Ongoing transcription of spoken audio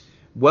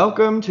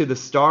Welcome to the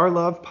Star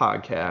Love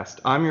Podcast.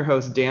 I'm your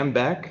host, Dan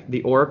Beck,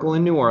 the Oracle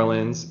in New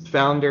Orleans,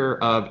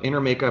 founder of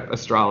Inner Makeup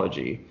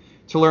Astrology.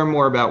 To learn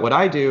more about what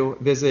I do,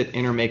 visit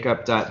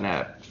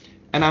innermakeup.net.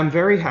 And I'm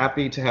very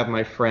happy to have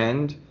my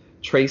friend,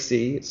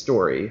 Tracy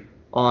Story,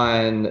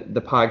 on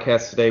the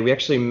podcast today. We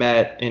actually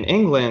met in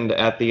England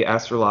at the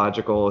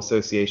Astrological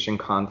Association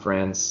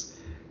conference.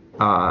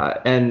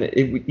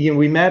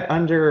 We met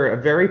under a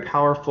very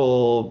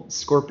powerful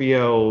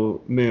Scorpio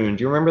moon.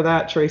 Do you remember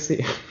that,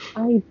 Tracy?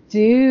 I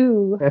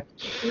do.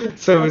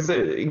 So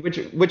it was,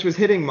 which was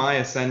hitting my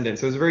ascendant.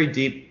 So it was a very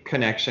deep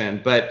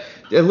connection. But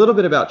a little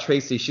bit about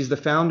Tracy. She's the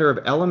founder of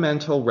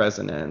Elemental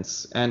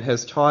Resonance and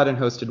has taught and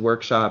hosted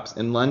workshops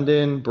in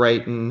London,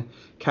 Brighton,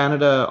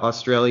 Canada,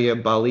 Australia,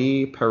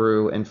 Bali,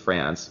 Peru, and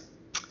France.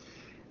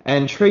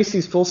 And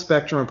Tracy's full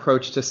spectrum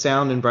approach to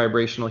sound and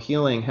vibrational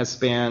healing has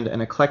spanned an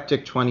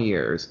eclectic 20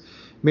 years.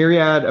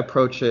 Myriad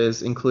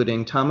approaches,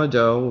 including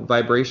Tamado,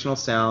 vibrational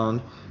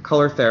sound,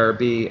 color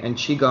therapy, and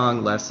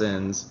Qigong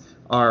lessons,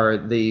 are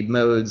the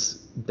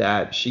modes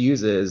that she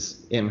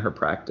uses in her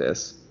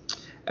practice.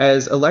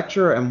 As a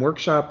lecturer and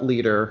workshop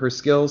leader, her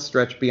skills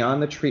stretch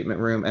beyond the treatment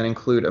room and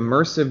include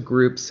immersive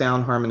group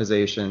sound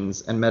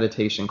harmonizations and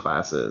meditation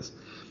classes.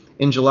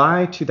 In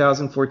July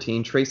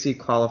 2014, Tracy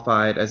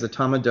qualified as a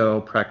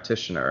Tamado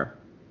practitioner,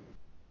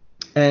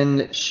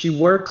 and she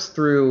works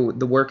through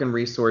the work and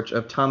research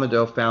of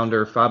Tamado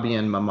founder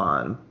Fabien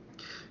Maman.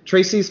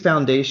 Tracy's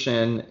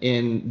foundation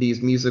in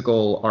these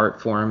musical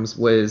art forms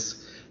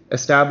was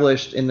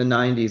established in the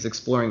 90s,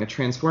 exploring the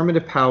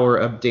transformative power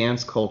of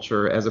dance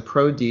culture as a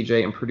pro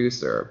DJ and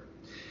producer.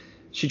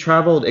 She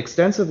traveled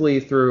extensively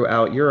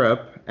throughout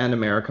Europe and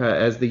America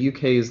as the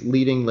UK's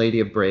leading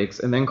lady of breaks,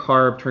 and then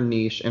carved her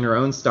niche in her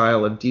own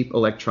style of deep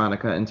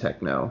electronica and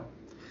techno.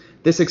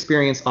 This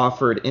experience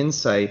offered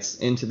insights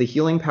into the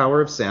healing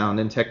power of sound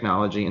and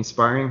technology,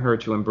 inspiring her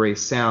to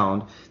embrace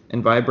sound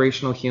and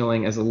vibrational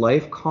healing as a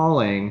life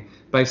calling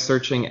by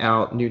searching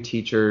out new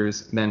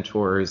teachers,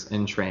 mentors,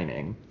 and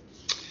training.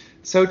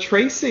 So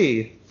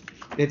Tracy,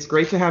 it's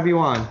great to have you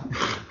on.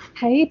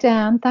 Hey,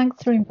 Dan,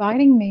 thanks for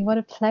inviting me. What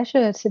a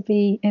pleasure to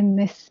be in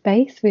this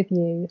space with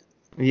you.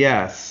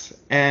 Yes,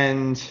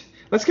 and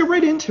let's get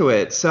right into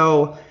it.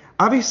 So,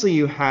 obviously,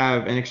 you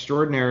have an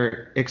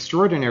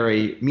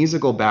extraordinary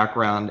musical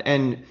background,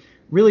 and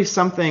really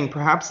something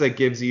perhaps that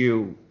gives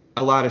you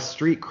a lot of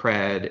street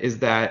cred is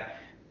that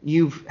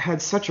you've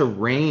had such a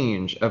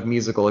range of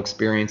musical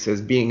experiences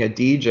being a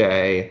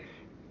DJ,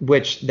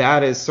 which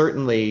that is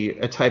certainly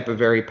a type of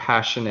very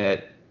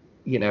passionate,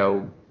 you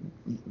know,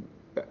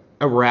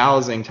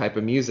 arousing type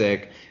of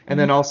music. And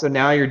then also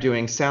now you're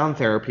doing sound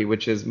therapy,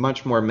 which is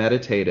much more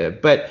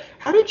meditative. But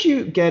how did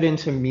you get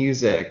into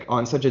music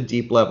on such a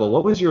deep level?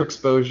 What was your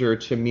exposure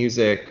to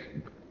music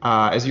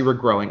as you were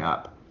growing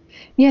up?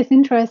 Yeah, it's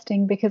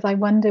interesting because I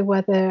wonder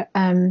whether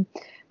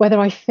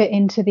I fit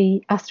into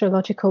the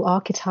astrological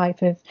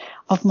archetype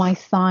of my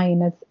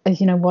sign as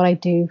you know what I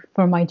do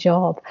for my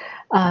job.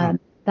 Mm.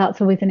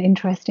 That's always an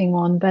interesting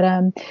one. But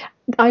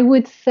I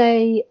would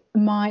say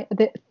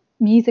that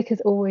music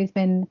has always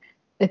been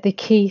the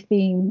key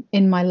theme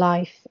in my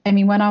life. I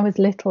mean, when I was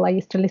little, I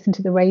used to listen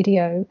to the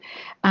radio,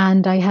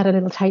 and I had a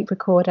little tape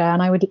recorder,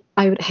 and I would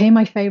hear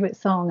my favorite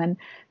song, and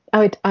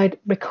I'd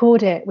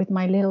record it with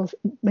my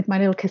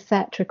little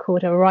cassette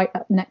recorder right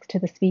up next to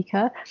the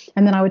speaker,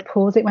 and then I would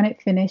pause it when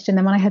it finished, and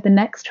then when I had the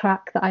next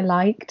track that I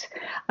liked,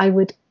 I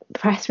would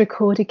press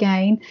record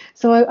again.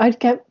 So I'd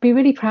be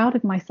really proud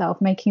of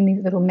myself making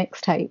these little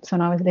mixtapes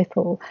when I was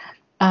little,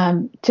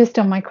 just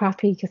on my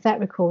crappy cassette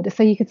recorder.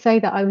 So you could say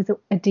that I was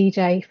a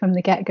DJ from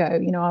the get-go.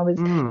 You know,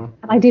 Mm.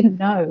 I didn't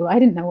know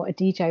what a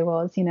DJ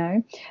was.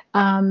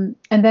 And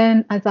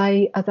then as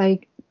I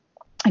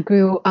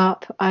grew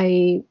up,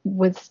 I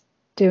was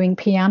doing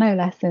piano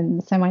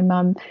lessons. So my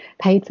mum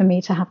paid for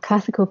me to have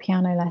classical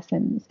piano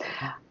lessons,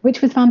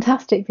 which was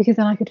fantastic because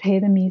then I could hear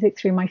the music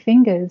through my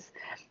fingers.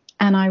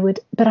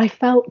 But I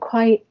felt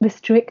quite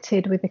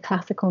restricted with the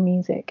classical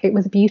music. It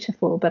was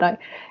beautiful, but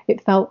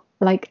it felt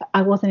like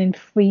I wasn't in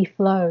free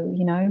flow,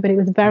 but it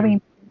was very Mm.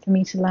 important for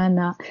me to learn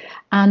that.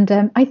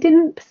 And I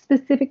didn't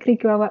specifically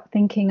grow up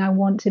thinking I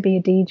want to be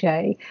a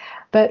DJ.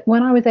 But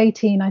when I was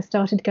 18, I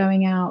started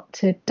going out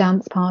to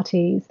dance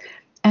parties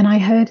and I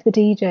heard the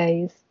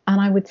DJs and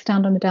I would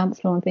stand on the dance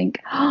floor and think,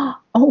 oh,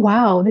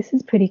 wow, this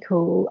is pretty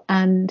cool.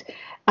 And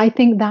I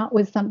think that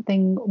was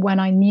something when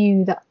I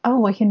knew that,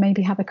 oh, I can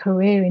maybe have a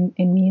career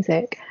in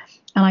music.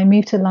 And I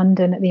moved to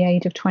London at the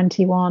age of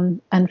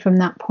 21. And from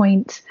that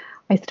point,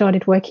 I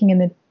started working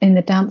in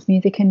the dance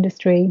music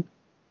industry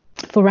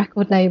for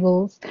record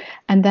labels.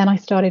 And then I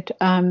started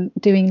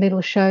doing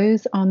little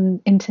shows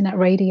on internet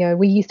radio.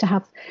 We used to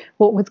have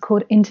what was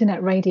called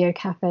internet radio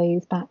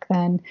cafes back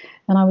then.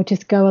 And I would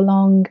just go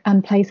along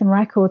and play some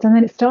records. And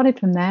then it started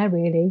from there,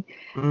 really.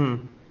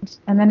 Mm.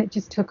 And then it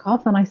just took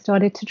off and I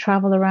started to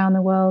travel around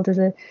the world as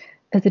a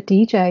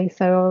DJ.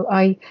 So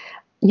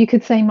you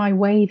could say my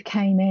wave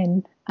came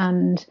in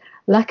and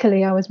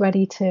luckily I was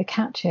ready to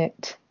catch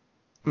it.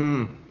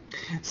 Mm.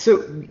 So,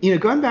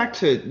 going back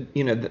to,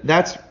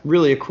 that's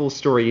really a cool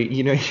story.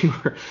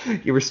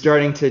 You were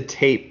starting to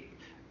tape,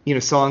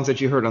 songs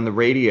that you heard on the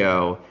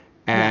radio,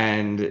 Yeah.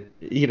 and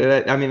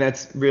I mean,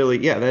 that's really,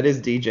 yeah, that is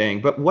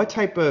DJing. But what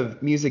type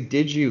of music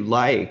did you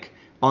like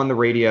on the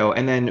radio?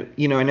 And then,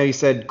 I know you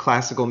said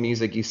classical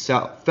music you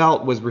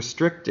felt was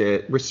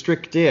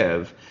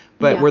restrictive,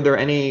 but Yeah. were there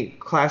any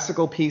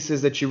classical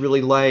pieces that you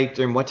really liked,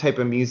 and what type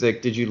of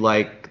music did you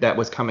like that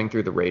was coming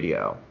through the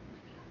radio?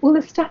 Well,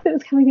 the stuff that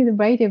was coming through the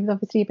radio was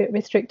obviously a bit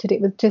restricted.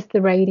 It was just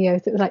the radio,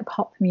 so it was like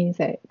pop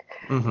music.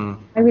 Mm-hmm.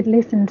 I would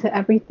listen to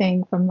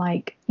everything from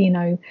like,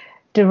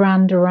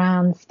 Duran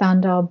Duran,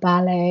 Spandau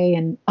Ballet,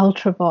 and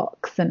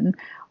Ultravox, and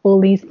all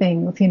these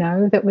things,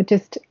 that were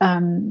just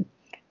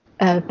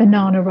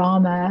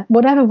Bananarama,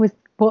 whatever was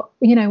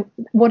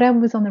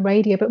on the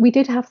radio. But we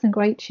did have some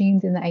great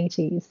tunes in the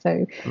 80s,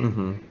 so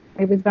Mm-hmm.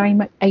 it was very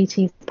much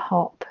 80s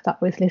pop that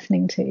I was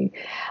listening to.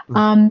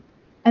 Um,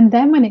 and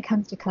then when it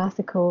comes to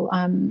classical,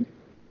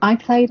 I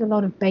played a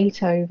lot of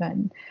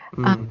Beethoven,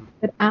 Mm-hmm.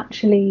 but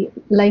actually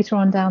later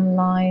on down the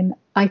line,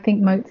 I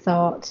think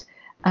Mozart.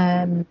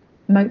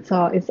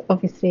 Mozart is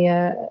obviously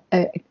a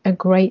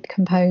great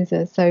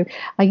composer. So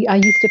I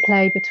used to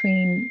play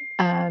between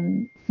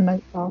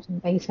Mozart and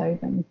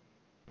Beethoven.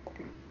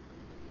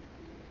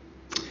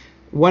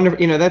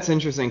 Wonderful. That's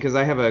interesting because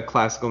I have a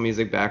classical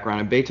music background,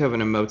 and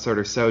Beethoven and Mozart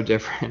are so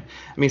different.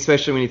 I mean,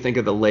 especially when you think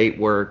of the late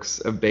works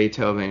of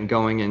Beethoven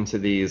going into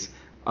these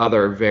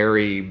other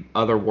very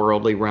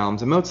otherworldly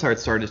realms. And Mozart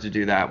started to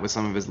do that with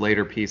some of his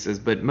later pieces,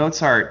 but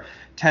Mozart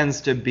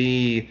tends to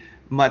be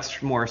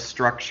much more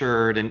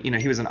structured, and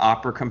he was an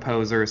opera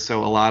composer,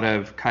 so a lot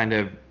of kind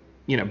of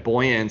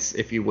buoyance,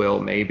 if you will,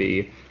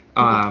 maybe.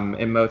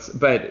 In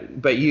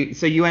Mozart, but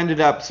you ended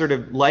up sort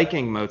of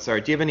liking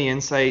Mozart. Do you have any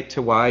insight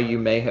to why you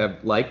may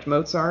have liked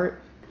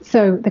Mozart?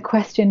 So the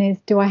question is,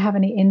 do I have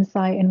any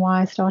insight in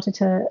why I started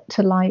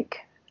to like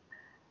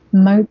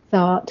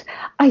Mozart?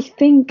 I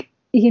think,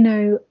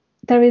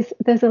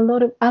 there's a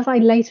lot of, as I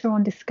later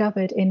on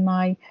discovered in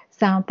my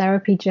sound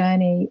therapy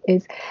journey,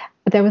 is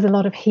there was a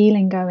lot of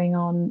healing going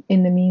on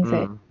in the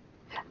music.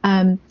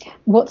 Mm,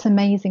 What's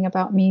amazing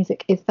about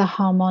music is the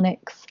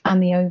harmonics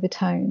and the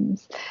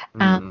overtones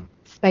and mm,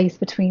 space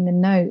between the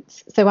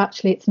notes. So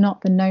actually, it's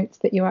not the notes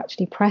that you're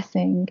actually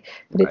pressing,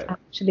 but it's right.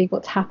 actually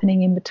what's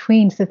happening in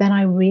between. So then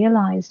I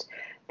realized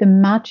the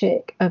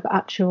magic of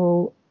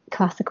actual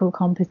classical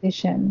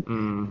composition.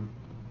 Mm,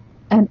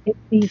 And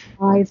these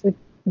guys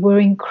were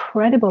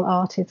incredible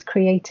artists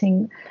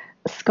creating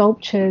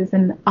sculptures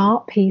and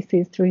art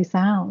pieces through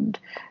sound.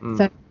 So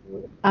mm,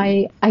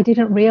 I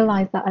didn't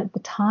realize that at the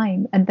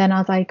time. And then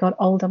as I got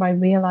older, I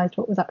realized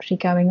what was actually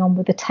going on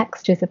with the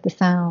textures of the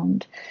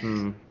sound.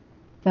 mm.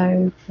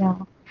 So yeah.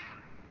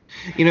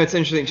 It's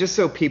interesting, just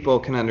so people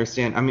can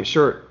understand. I'm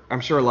sure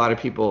a lot of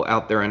people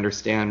out there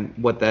understand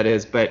what that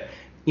is, but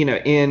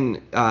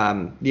in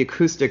the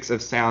acoustics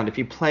of sound, if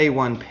you play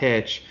one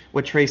pitch,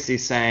 what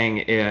Tracy's saying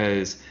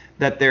is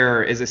that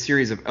there is a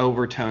series of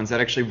overtones that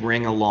actually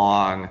ring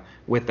along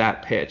with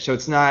that pitch. So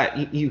it's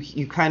not,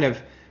 you kind of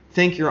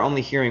think you're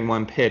only hearing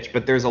one pitch,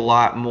 but there's a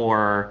lot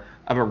more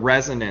of a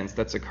resonance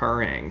that's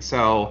occurring.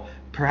 So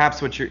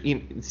perhaps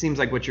it seems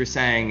like what you're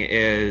saying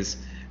is,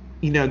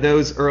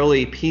 those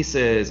early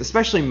pieces,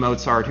 especially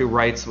Mozart, who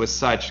writes with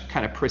such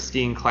kind of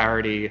pristine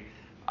clarity.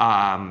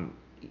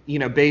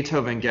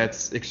 Beethoven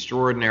gets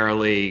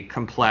extraordinarily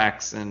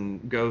complex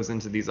and goes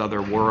into these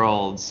other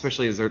worlds,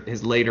 especially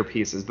his later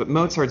pieces. But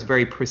Mozart's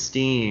very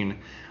pristine,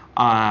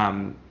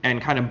 and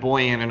kind of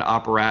buoyant and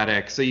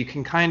operatic. So you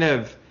can kind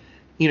of,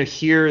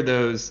 hear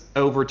those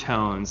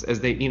overtones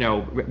as they,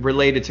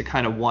 related to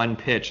kind of one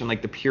pitch and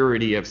like the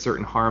purity of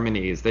certain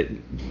harmonies that,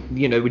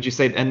 would you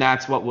say, and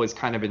that's what was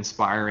kind of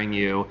inspiring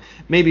you,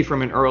 maybe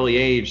from an early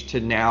age to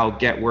now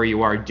get where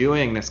you are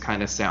doing this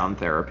kind of sound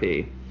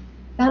therapy?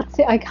 That's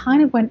it. I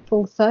kind of went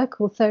full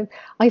circle. So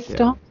I Yeah.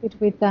 started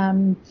with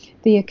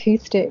the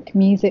acoustic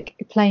music,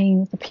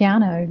 playing the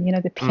piano.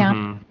 The piano,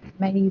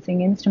 Mm-hmm.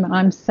 amazing instrument.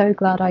 I'm so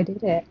glad I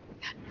did it.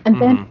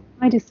 And then Mm-hmm.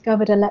 I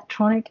discovered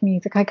electronic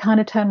music. I kind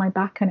of turned my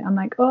back on it. I'm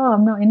like, oh,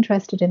 I'm not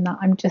interested in that.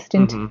 I'm just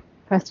Mm-hmm.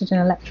 interested in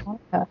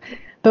electronica.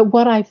 But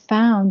what I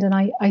found, and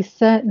I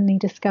certainly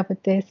discovered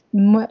this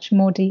much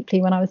more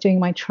deeply when I was doing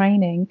my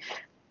training,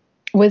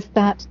 was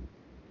that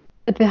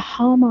the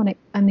harmonic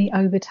and the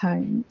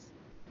overtones,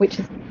 which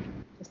is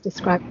just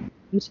described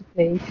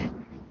beautifully,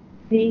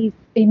 these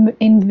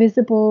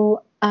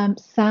invisible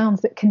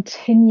sounds that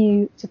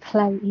continue to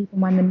play even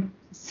when the music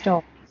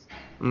stops.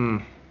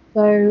 Mm,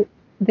 So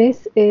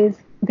this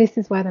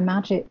is where the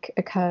magic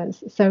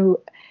occurs.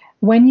 So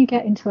when you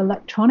get into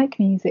electronic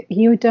music,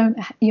 you're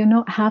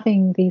not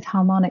having these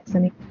harmonics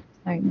and these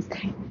tones.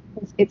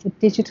 It's a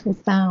digital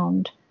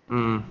sound.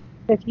 mm,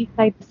 So if you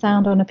play the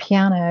sound on a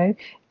piano,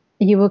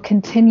 you will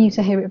continue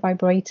to hear it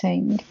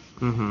vibrating.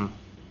 mm-hmm.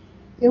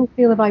 You'll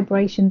feel the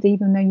vibrations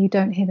even though you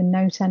don't hear the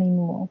note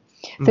anymore.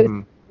 So it's Mm-hmm.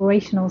 a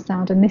vibrational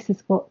sound, and this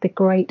is what the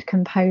great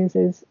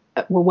composers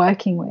were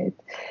working with.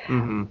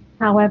 Mm-hmm.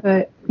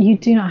 However, you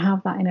do not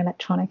have that in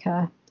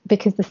electronica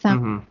because the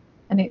sound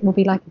Mm-hmm. and it will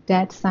be like a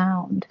dead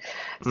sound.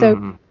 So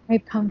Mm.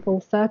 I've come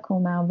full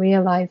circle now,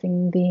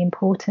 realizing the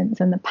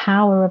importance and the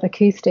power of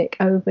acoustic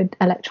over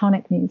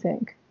electronic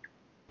music.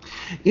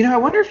 I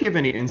wonder if you have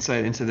any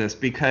insight into this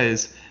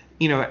because,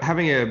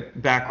 having a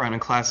background in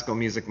classical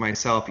music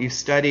myself, you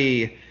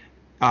study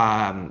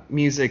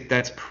music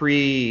that's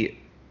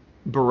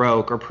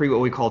pre-Baroque or pre what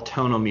we call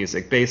tonal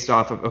music, based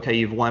off of, okay,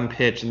 you've one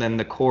pitch and then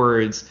the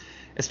chords,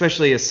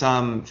 especially as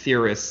some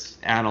theorists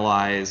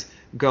analyze,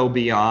 go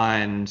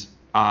beyond.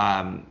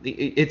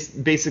 It's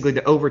basically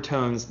the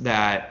overtones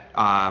that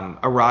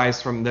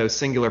arise from those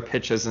singular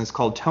pitches, and it's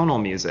called tonal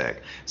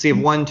music. So you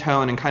have one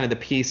tone, and kind of the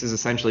piece is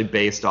essentially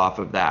based off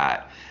of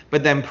that.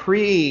 But then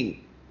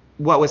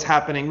what was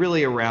happening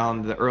really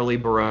around the early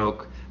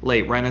Baroque,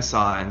 late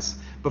Renaissance,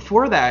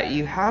 before that,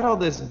 you had all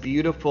this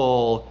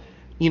beautiful,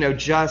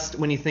 just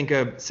when you think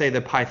of, say,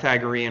 the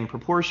Pythagorean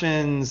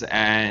proportions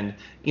and,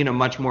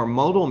 much more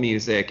modal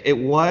music, it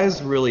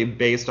was really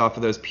based off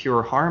of those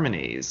pure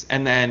harmonies.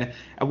 And then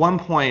at one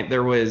point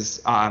there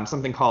was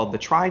something called the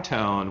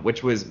tritone,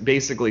 which was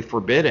basically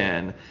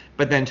forbidden.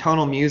 But then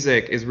tonal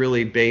music is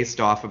really based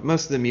off of,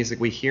 most of the music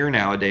we hear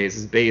nowadays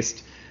is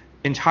based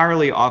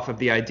entirely off of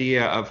the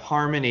idea of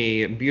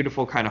harmony,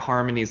 beautiful kind of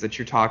harmonies that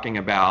you're talking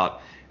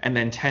about, and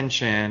then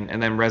tension,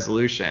 and then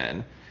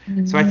resolution.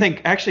 Mm-hmm. So I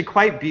think actually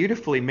quite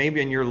beautifully,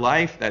 maybe in your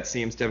life, that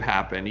seems to have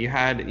happened. You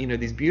had,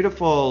 these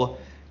beautiful,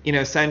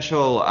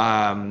 essential,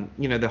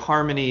 the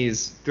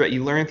harmonies that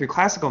you learn through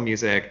classical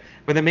music,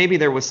 but then maybe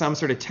there was some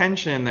sort of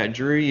tension that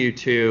drew you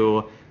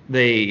to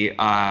the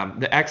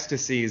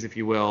ecstasies, if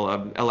you will,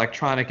 of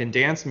electronic and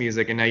dance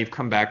music, and now you've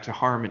come back to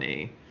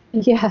harmony.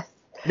 Yes.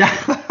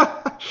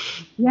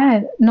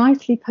 Yeah,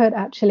 nicely put,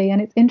 actually.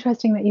 And it's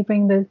interesting that you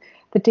bring the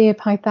dear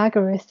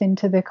Pythagoras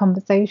into the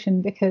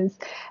conversation, because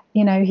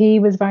he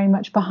was very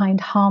much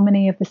behind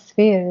harmony of the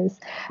spheres.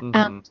 Mm-hmm.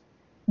 And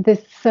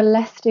this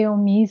celestial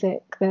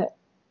music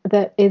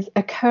that is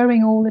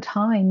occurring all the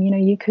time.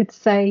 You could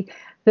say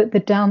that the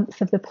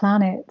dance of the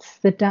planets,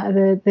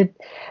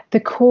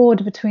 the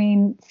chord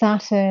between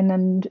Saturn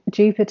and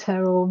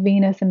Jupiter, or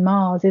Venus and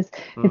Mars, is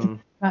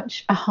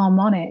much a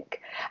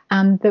harmonic,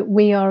 and that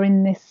we are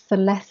in this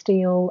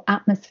celestial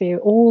atmosphere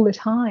all the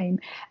time.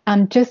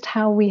 And just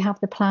how we have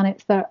the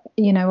planets that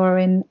are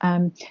in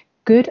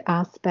good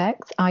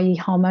aspects, i.e.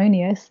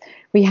 harmonious,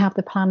 we have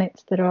the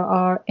planets that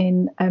are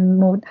in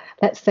more,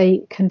 let's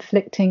say,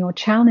 conflicting or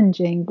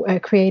challenging,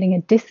 creating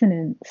a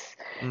dissonance.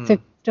 So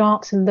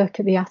start to look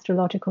at the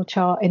astrological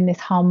chart in this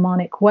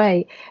harmonic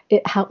way,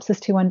 it helps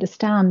us to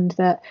understand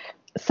that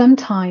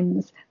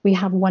sometimes we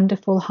have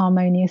wonderful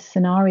harmonious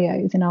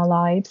scenarios in our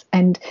lives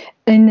and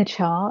in the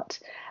chart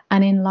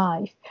and in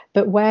life,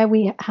 but where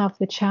we have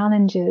the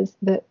challenges,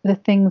 the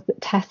things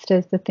that test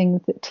us, the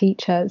things that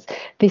teach us,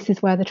 this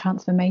is where the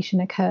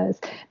transformation occurs.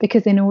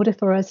 Because in order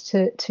for us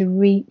to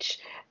reach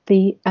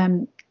the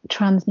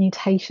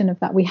transmutation of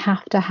that, we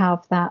have to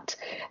have that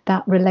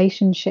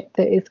relationship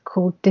that is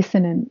called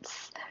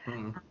dissonance.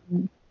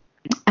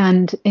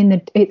 And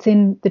it's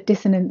in the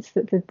dissonance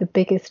that the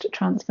biggest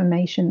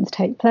transformations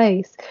take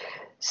place.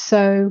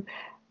 So,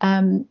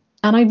 and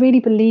I really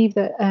believe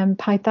that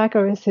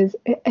Pythagoras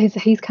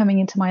he's coming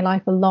into my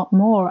life a lot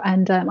more.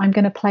 And I'm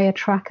going to play a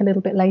track a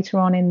little bit later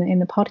on in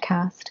the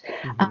podcast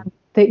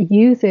that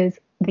uses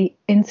the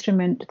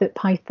instrument that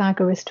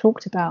Pythagoras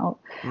talked about,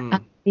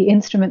 the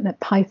instrument that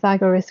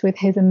Pythagoras, with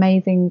his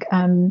amazing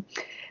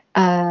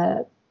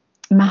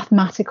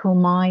mathematical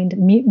mind,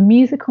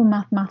 musical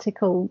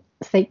mathematical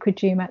sacred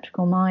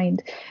geometrical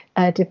mind,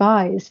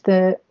 devised,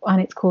 and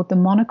it's called the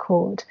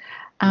monochord.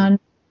 And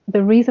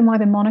the reason why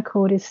the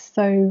monochord is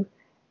so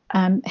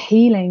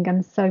healing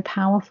and so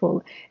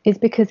powerful is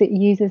because it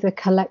uses a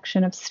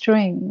collection of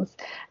strings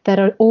that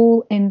are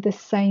all in the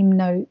same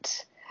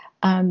note,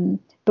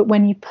 but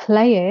when you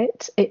play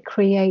it, it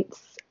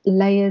creates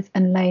layers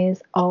and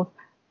layers of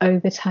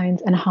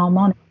overtones and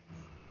harmonics.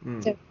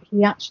 So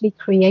he actually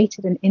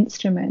created an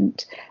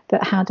instrument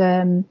that had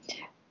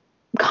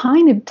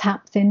kind of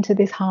taps into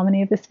this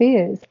harmony of the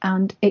spheres,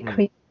 and it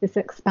creates this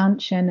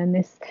expansion and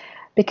this,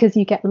 because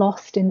you get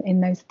lost in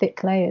those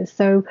thick layers.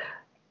 So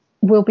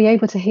we'll be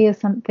able to hear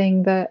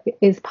something that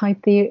is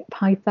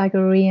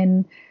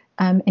Pythagorean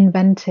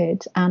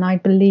invented, and I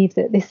believe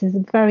that this is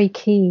very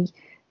key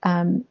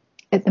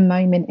at the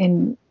moment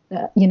in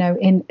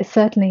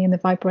certainly in the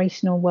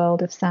vibrational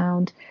world of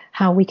sound,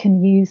 how we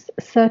can use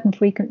certain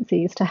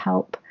frequencies to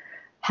help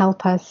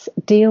us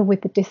deal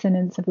with the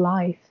dissonance of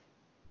life.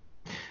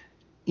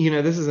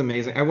 This is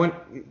amazing. I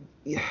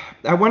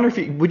wonder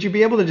if would you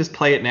be able to just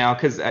play it now,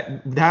 because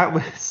that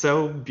was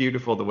so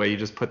beautiful the way you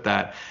just put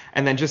that,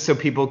 and then just so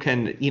people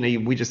can,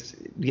 we just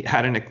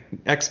had an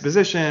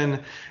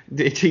exposition,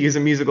 to use a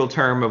musical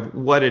term, of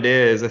what it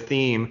is, a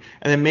theme,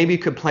 and then maybe you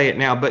could play it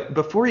now. But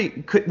before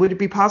would it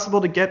be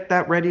possible to get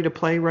that ready to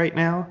play right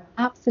now?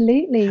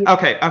 Absolutely.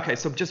 Okay.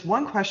 So just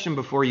one question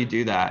before you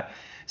do that.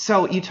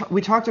 So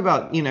we talked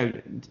about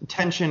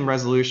tension,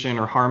 resolution,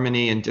 or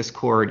harmony and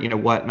discord,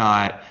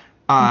 whatnot.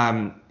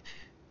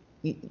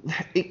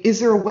 is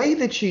there a way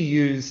that you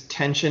use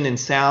tension in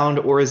sound,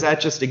 or is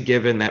that just a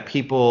given that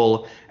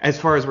people, as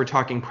far as we're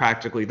talking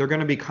practically, they're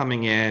going to be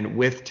coming in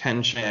with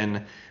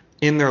tension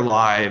in their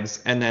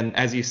lives, and then,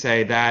 as you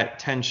say, that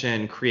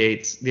tension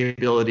creates the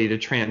ability to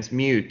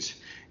transmute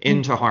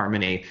into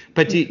harmony?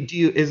 But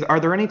are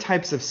there any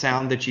types of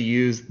sound that you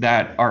use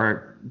that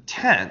are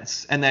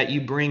tense and that you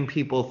bring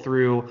people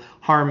through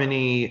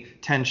harmony,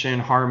 tension,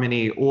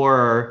 harmony,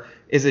 or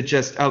is it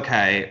just,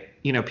 okay,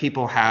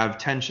 people have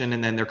tension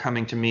and then they're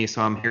coming to me,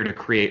 so I'm here to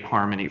create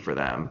harmony for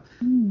them?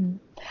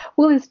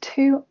 Well, there's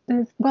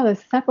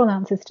several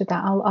answers to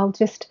that. I'll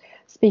just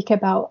speak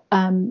about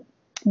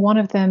one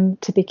of them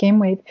to begin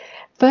with.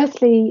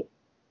 Firstly,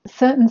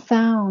 certain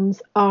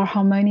sounds are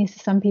harmonious to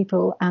some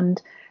people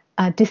and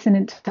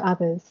dissonant to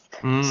others.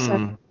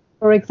 So,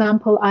 for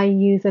example, I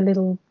use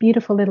a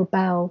beautiful little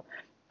bell.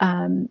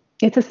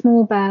 It's a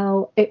small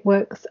bell. It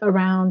works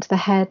around the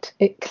head.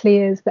 It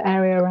clears the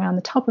area around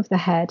the top of the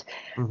head.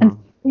 And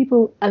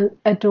people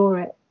adore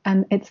it.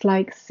 And it's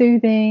like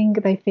soothing.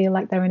 They feel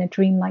like they're in a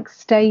dreamlike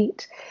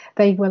state.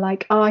 They were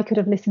like, oh, I could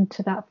have listened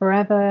to that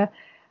forever.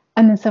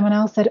 And then someone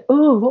else said,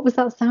 oh, what was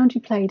that sound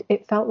you played?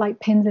 It felt like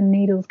pins and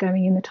needles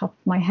going in the top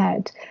of my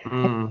head.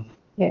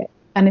 Yeah.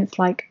 And it's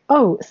like,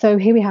 oh, so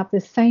here we have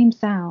the same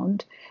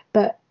sound,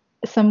 but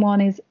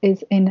someone is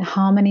in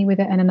harmony with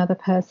it and another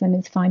person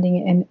is finding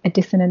it in a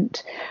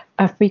dissonant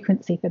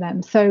frequency for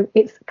them. So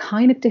it's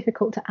kind of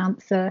difficult to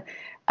answer.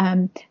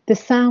 The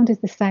sound is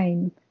the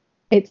same.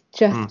 It's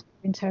just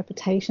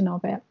interpretation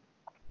of it.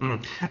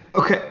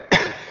 Okay.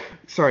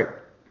 Sorry.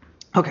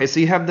 Okay, so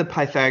you have the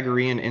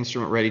Pythagorean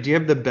instrument ready. Do you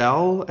have the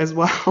bell as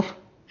well?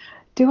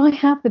 Do I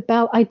have the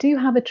bell? I do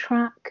have a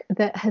track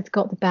that has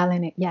got the bell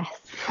in it, yes.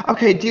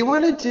 Okay, do you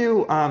want to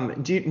do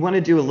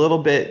a little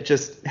bit,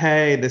 just,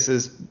 hey, this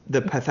is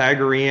the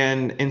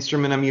Pythagorean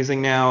instrument I'm using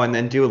now, and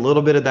then do a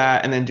little bit of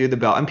that, and then do the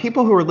bell. And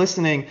people who are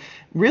listening,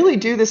 really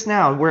do this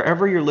now,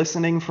 wherever you're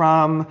listening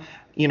from.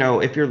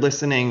 If you're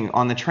listening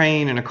on the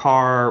train, in a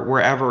car,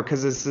 wherever,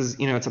 because this is,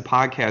 it's a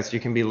podcast,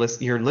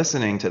 you're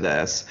listening to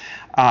this.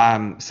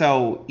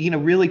 So,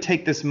 really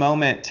take this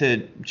moment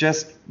to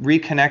just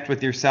reconnect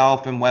with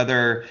yourself, and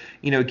whether,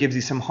 it gives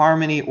you some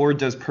harmony or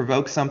does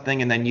provoke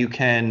something, and then you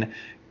can,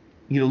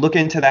 look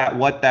into that,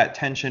 what that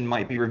tension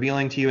might be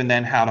revealing to you, and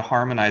then how to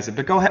harmonize it.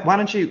 But go ahead, why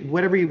don't you,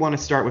 whatever you want to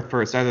start with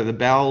first, either the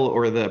bell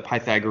or the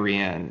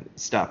Pythagorean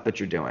stuff that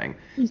you're doing.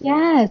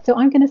 Yeah, so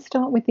I'm going to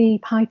start with the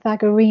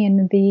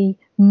Pythagorean, the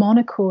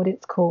monochord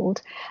it's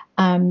called,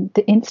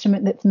 the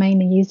instrument that's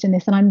mainly used in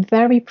this. And I'm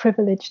very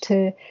privileged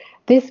to,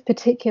 this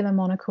particular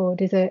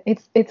monochord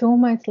it's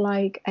almost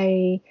like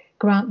the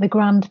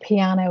grand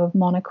piano of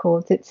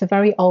monochords. It's a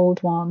very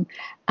old one,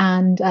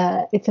 and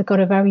it's got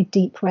a very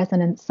deep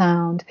resonant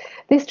sound.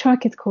 This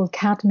track is called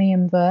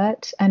Cadmium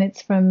Vert, and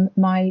it's from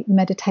my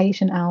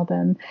meditation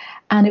album,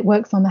 and it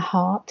works on the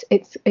heart.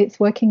 It's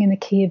working in the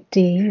key of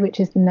D,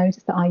 which is the note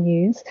that I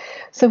use.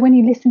 So when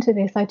you listen to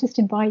this, I just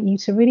invite you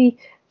to really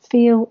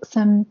see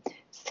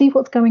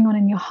what's going on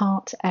in your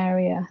heart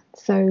area.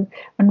 So,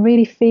 and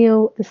really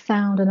feel the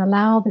sound and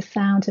allow the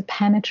sound to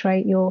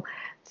penetrate your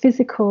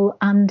physical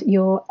and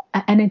your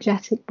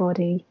energetic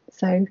body.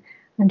 So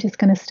I'm just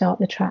going to start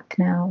the track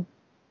now.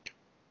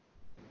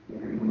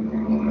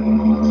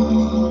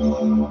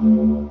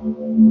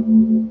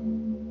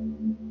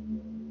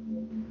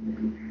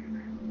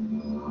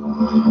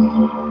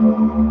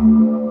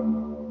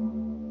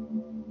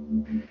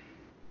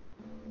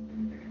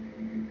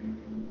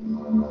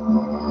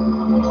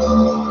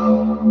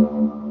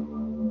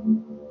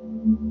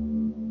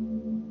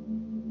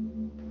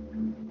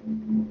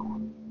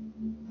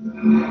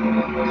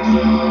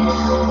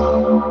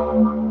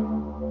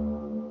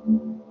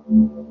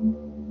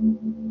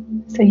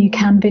 So you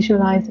can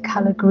visualize the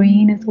color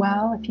green as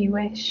well, if you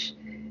wish,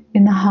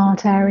 in the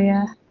heart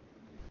area.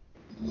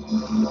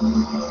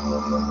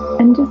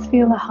 And just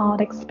feel the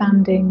heart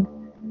expanding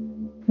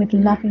with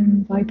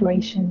loving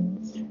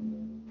vibrations.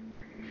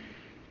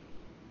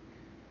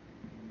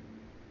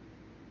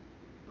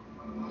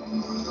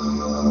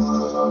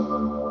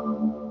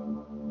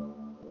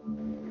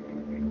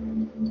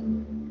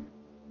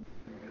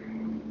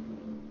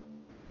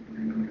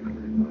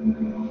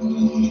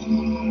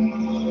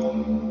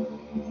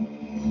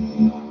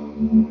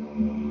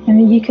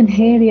 And you can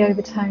hear the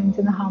overtones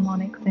and the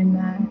harmonics in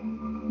there.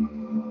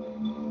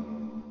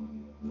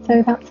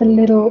 So that's a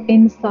little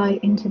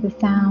insight into the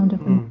sound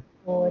of the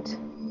chord.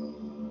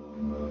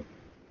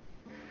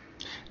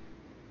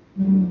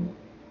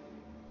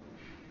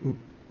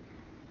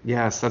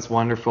 Yes, that's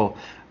wonderful.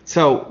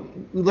 So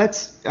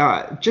let's,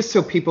 just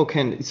so people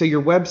can, so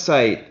your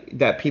website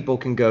that people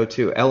can go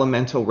to,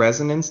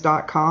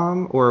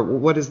 elementalresonance.com, or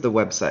what is the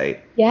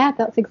website? Yeah,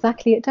 that's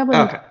exactly it.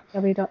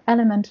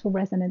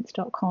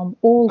 www.elementalresonance.com.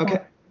 All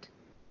okay.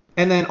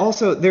 And then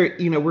also there,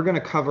 we're going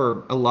to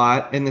cover a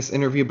lot in this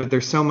interview, but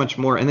there's so much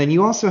more. And then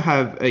you also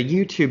have a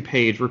YouTube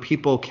page where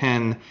people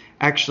can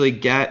actually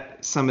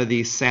get some of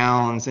these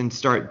sounds and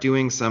start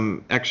doing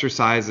some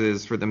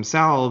exercises for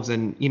themselves.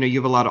 And,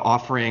 you have a lot of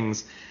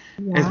offerings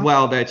as Yeah.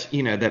 well that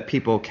that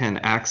people can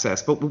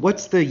access. But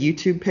what's the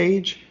YouTube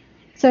page?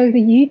 So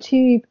the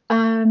YouTube,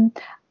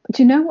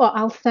 do you know what?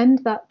 I'll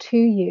send that to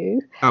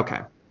you. Okay.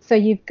 So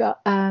you've got,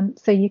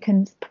 so you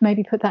can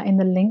maybe put that in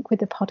the link with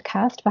the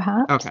podcast,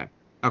 perhaps. Okay.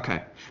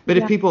 Okay. But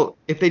Yeah.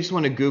 if they just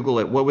want to Google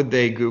it, what would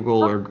they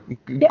Google, Oh, or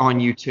yeah.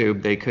 on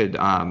YouTube they could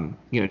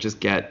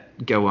just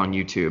go on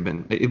YouTube,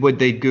 and would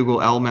they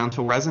Google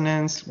elemental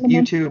resonance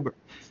Element- YouTube?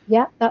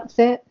 Yeah, that's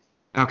it.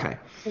 Okay.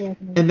 The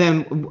resonance. And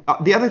then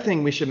the other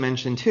thing we should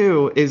mention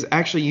too is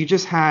actually you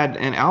just had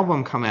an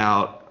album come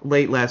out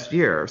late last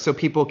year, so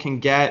people can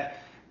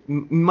get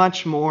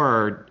much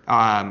more,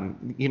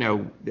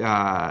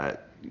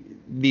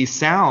 these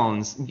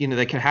sounds,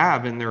 they can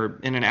have in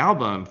an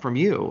album from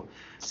you.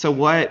 So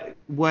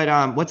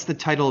what's the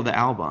title of the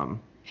album?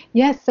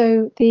 Yeah,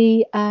 so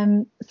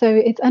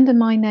it's under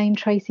my name,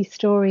 Tracy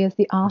Story, as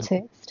the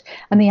artist,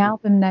 and the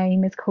album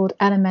name is called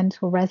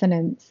Elemental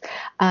Resonance.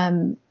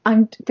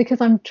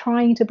 Because I'm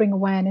trying to bring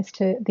awareness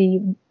to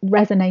the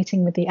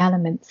resonating with the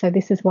elements. So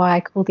this is why I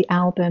call the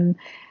album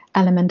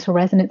Elemental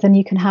Resonance, and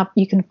you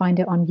can find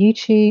it on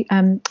YouTube,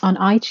 on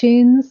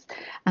iTunes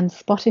and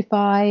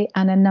Spotify,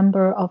 and a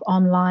number of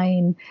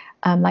online,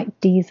 like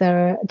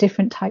Deezer,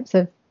 different types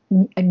of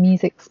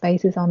music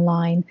spaces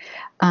online.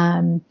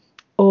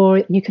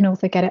 Or you can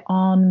also get it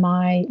on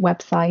my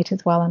website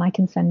as well, and I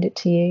can send it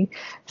to you.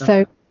 Okay.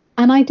 So,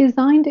 and I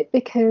designed it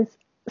because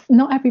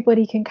not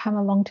everybody can come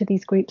along to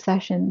these group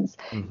sessions.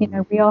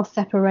 Hmm. We are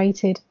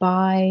separated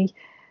by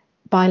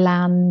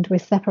land, we're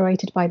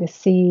separated by the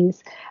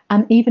seas,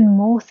 and even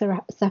more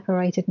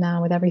separated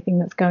now with everything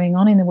that's going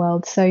on in the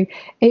world. So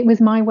it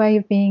was my way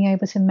of being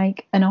able to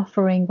make an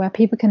offering where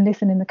people can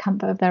listen in the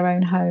comfort of their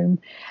own home.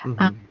 And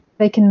Hmm.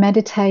 they can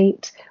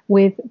meditate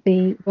with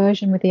the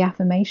version with the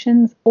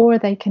affirmations, or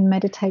they can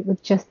meditate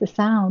with just the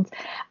sounds.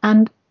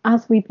 And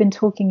as we've been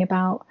talking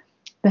about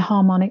the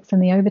harmonics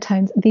and the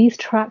overtones, these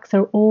tracks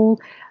are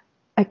all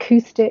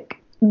acoustic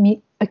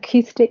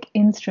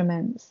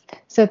instruments,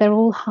 so they're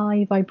all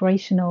high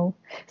vibrational.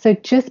 So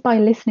just by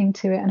listening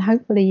to it, and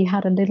hopefully you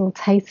had a little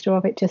taster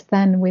of it just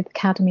then with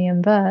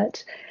Cadmium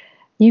Vert,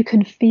 you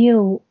can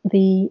feel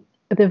the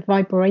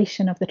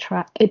vibration of the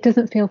track. It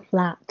doesn't feel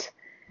flat.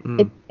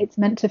 It's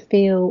meant to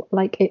feel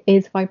like it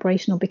is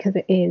vibrational because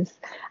it is.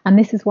 And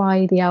this is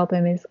why the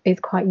album is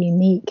quite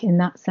unique in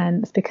that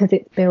sense, because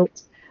it's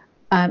built,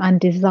 and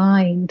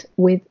designed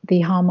with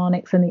the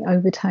harmonics and the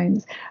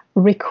overtones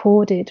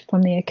recorded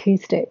from the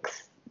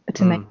acoustics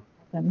to make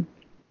them.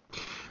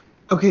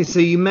 Okay, so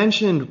you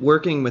mentioned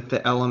working with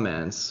the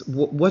elements.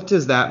 What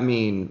does that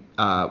mean,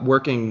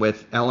 working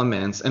with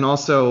elements? And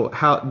also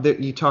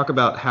you talk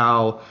about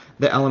how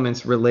the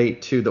elements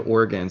relate to the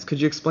organs. Could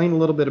you explain a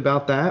little bit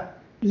about that?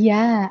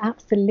 Yeah,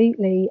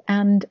 absolutely.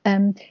 And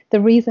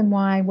the reason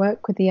why I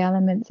work with the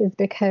elements is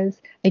because,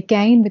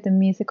 again, with the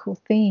musical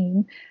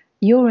theme,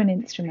 you're an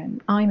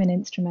instrument, I'm an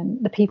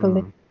instrument. The people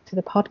listening to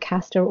the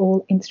podcast are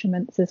all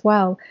instruments as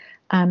well.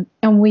 And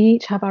we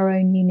each have our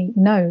own unique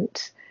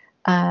note.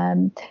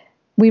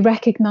 We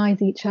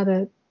recognize each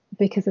other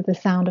because of the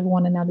sound of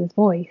one another's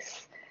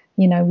voice.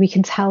 We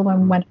can tell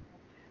when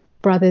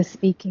brothers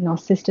speaking, our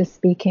sisters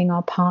speaking,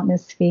 our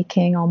partners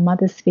speaking, our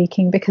mothers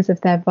speaking, because of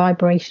their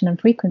vibration and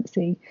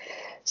frequency.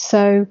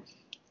 So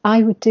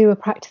I would do a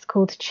practice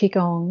called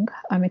Qigong.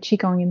 I'm a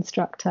Qigong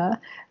instructor,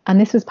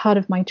 and this was part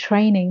of my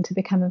training to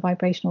become a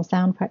vibrational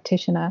sound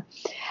practitioner.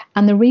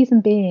 And the reason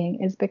being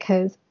is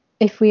because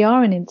if we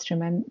are an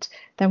instrument,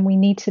 then we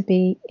need to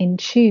be in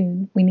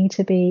tune. We need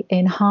to be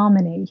in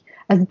harmony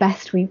as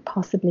best we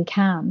possibly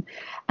can.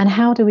 And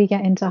how do we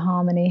get into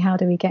harmony? How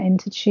do we get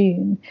into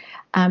tune?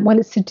 Well,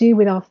 it's to do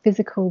with our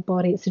physical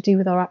body. It's to do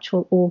with our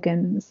actual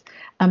organs,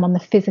 on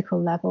the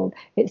physical level.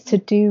 It's to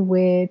do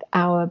with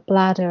our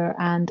bladder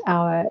and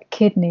our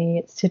kidney.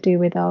 It's to do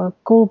with our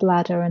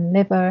gallbladder and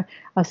liver,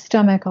 our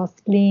stomach, our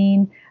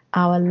spleen,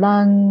 our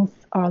lungs,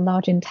 our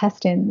large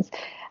intestines.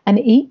 And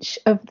each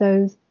of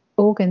those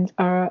organs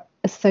are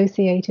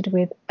associated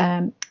with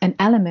an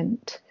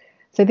element.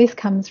 So this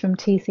comes from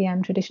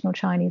TCM, traditional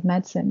Chinese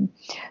medicine.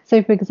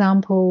 So, for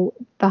example,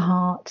 the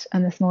heart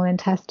and the small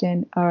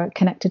intestine are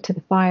connected to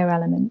the fire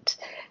element.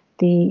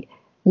 The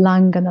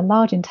lung and the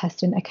large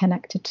intestine are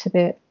connected to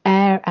the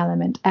air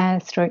element,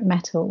 air stroke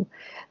metal.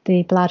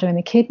 The bladder and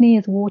the kidney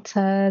is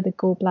water. The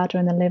gallbladder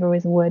and the liver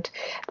is wood.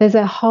 There's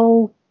a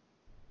whole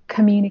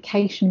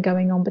communication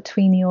going on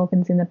between the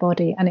organs in the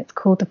body, and it's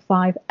called the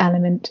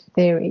 5-element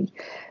theory.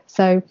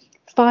 So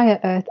fire,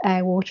 earth,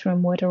 air, water,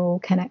 and wood are all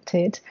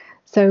connected.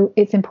 So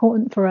it's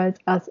important for us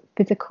as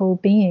physical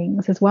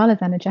beings as well as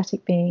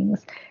energetic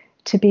beings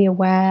to be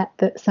aware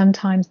that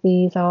sometimes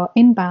these are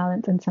in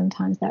balance and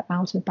sometimes they're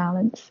out of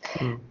balance.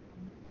 And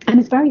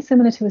it's very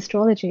similar to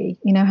astrology.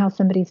 You know how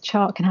somebody's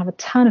chart can have a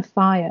ton of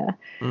fire,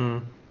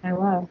 no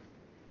earth,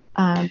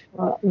 a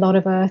lot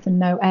of earth and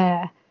no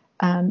air.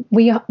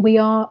 We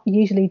are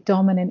usually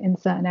dominant in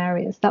certain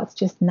areas. That's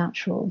just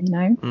natural,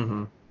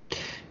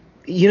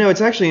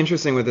 It's actually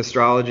interesting with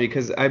astrology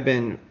because I've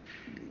been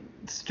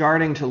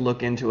starting to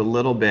look into a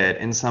little bit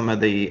in some of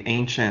the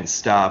ancient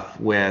stuff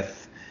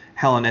with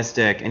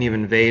Hellenistic and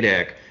even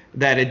Vedic,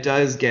 that it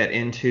does get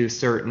into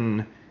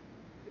certain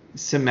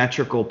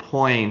symmetrical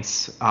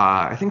points,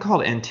 I think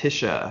called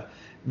Antisha,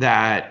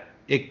 that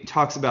it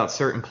talks about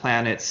certain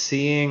planets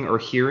seeing or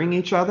hearing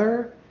each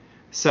other.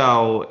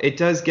 So it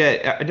does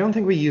get, I don't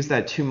think we use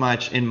that too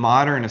much in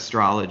modern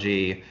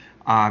astrology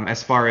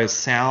as far as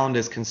sound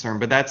is concerned,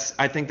 but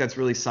I think that's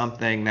really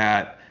something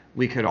that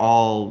we could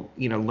all,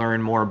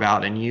 learn more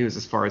about and use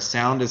as far as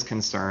sound is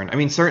concerned. I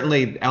mean,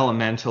 certainly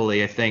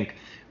elementally, I think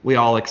we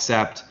all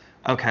accept,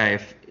 okay,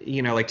 if,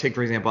 like take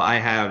for example, I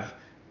have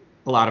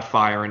a lot of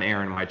fire and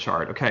air in my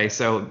chart. Okay,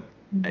 so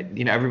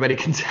everybody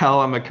can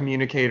tell I'm a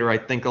communicator. I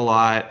think a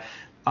lot,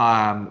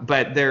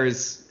 but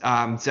there's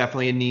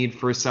definitely a need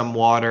for some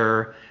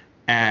water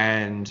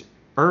and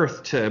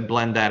earth to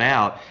blend that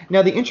out.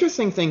 Now, the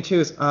interesting thing too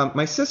is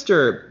my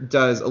sister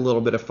does a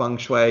little bit of feng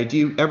shui. Do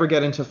you ever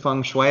get into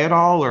feng shui at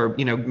all, or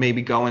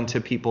maybe go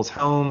into people's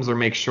homes or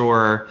make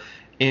sure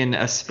in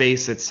a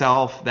space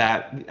itself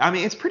that, I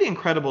mean, it's pretty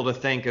incredible to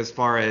think as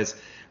far as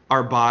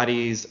our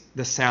bodies,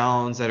 the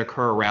sounds that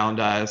occur around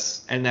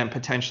us, and then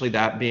potentially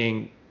that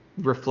being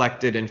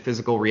reflected in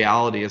physical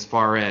reality as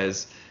far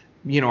as,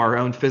 our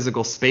own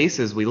physical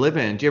spaces we live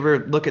in. Do you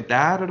ever look at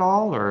that at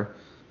all, or?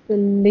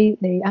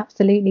 Absolutely.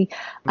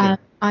 Yeah.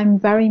 I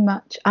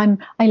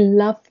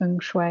love feng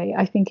shui.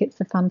 I think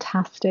it's a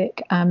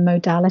fantastic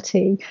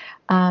modality.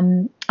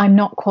 I'm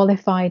not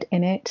qualified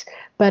in it,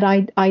 but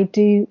I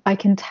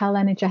can tell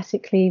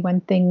energetically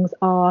when things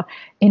are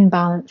in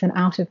balance and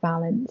out of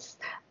balance.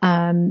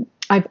 I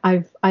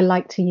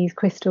like to use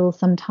crystals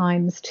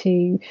sometimes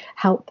to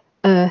help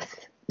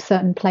earth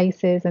certain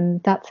places,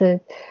 and that's a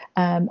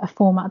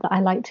format that I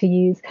like to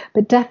use.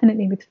 But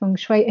definitely with feng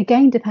shui,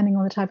 again, depending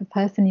on the type of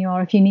person you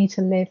are, if you need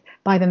to live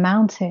by the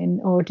mountain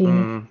or do you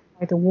need to live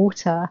by the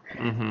water,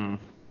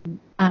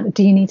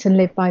 do you need to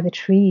live by the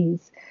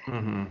trees?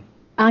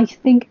 I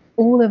think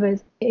all of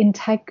us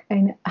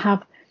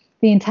have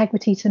the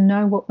integrity to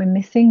know what we're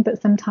missing,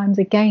 but sometimes,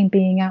 again,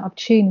 being out of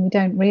tune, we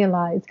don't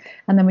realize,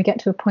 and then we get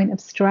to a point of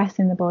stress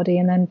in the body,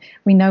 and then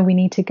we know we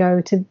need to go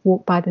to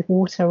walk by the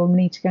water, or we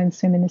need to go and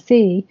swim in the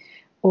sea,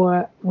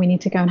 or we need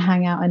to go and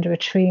hang out under a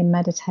tree and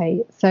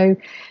meditate. So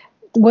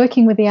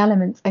working with the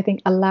elements, I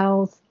think,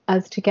 allows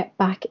us to get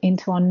back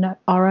into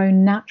our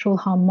own natural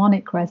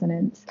harmonic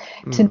resonance,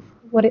 to know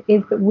what it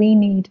is that we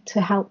need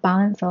to help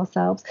balance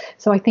ourselves.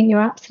 So I think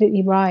you're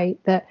absolutely right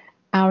that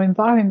our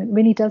environment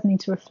really does need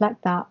to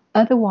reflect that.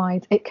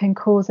 Otherwise, it can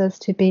cause us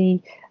to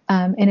be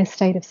in a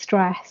state of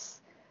stress.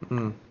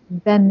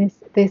 Then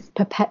this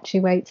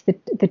perpetuates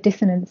the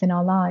dissonance in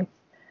our life.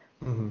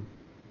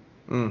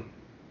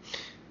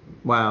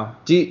 Wow.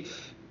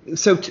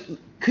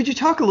 Could you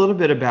talk a little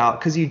bit about,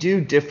 because you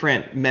do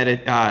different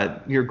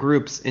your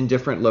groups in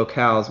different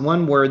locales.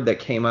 One word that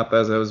came up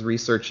as I was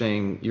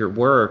researching your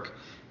work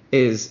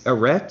is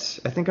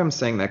Eret. I think I'm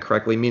saying that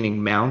correctly,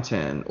 meaning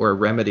mountain or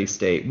remedy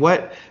state.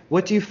 What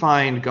do you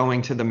find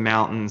going to the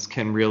mountains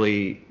can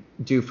really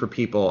do for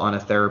people on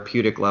a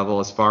therapeutic level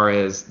as far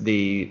as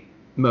the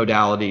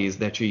modalities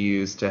that you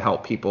use to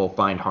help people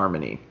find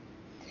harmony?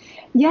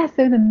 Yeah,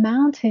 so the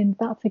mountains,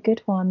 that's a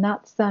good one.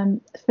 That's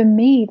for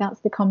me, that's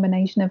the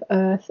combination of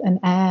earth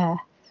and air,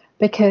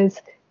 because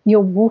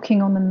you're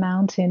walking on the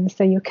mountain,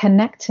 so you're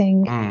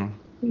connecting.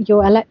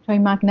 Your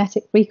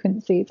electromagnetic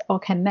frequencies are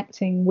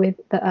connecting with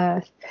the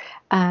earth.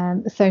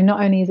 So not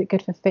only is it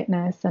good for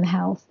fitness and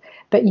health,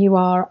 but you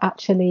are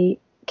actually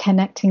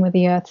connecting with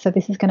the earth. So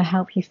this is going to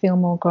help you feel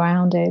more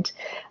grounded.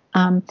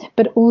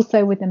 But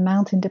also with the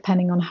mountain,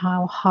 depending on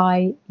how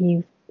high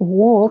you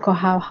walk or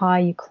how high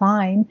you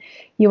climb,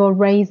 you are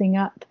raising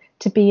up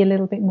to be a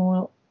little bit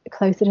more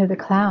closer to the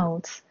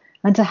clouds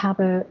and to have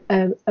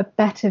a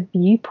better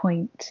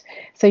viewpoint.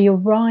 So you're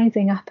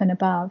rising up and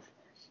above.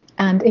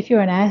 And if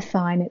you're an air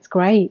sign, it's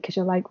great because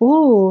you're like,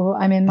 oh,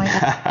 I'm in my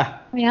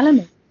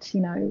element,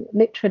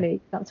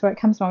 literally. That's where it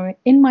comes from. I'm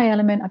in my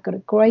element. I've got a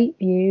great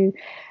view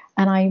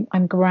and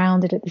I'm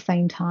grounded at the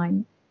same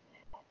time.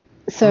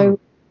 So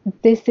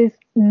this is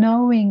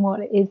knowing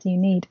what it is you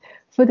need.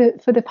 For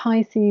the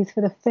Pisces,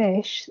 for the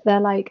fish, they're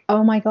like,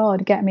 oh my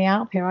God, get me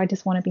out here. I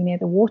just want to be near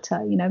the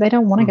water. They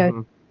don't want to go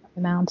to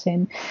the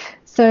mountain.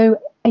 So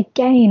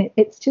again,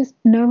 it's just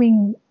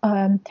knowing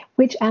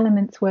which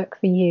elements work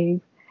for you.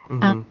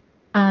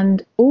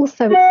 And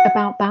also it's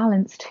about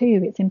balance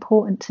too. It's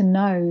important to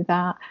know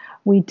that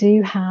we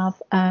do have,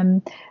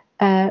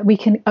 we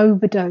can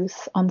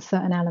overdose on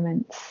certain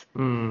elements.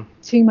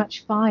 Too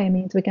much fire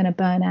means we're going to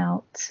burn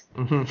out.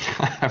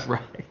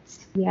 Right.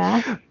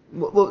 Yeah.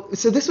 Well,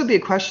 so this would be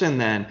a question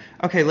then.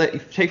 Okay,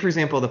 take for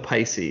example the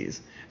Pisces.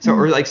 So,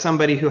 or like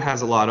somebody who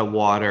has a lot of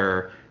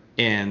water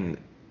in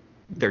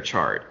their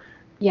chart.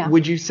 Yeah.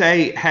 Would you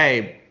say,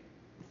 hey,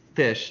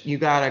 fish, you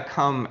got to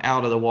come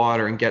out of the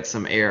water and get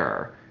some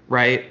air,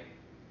 right?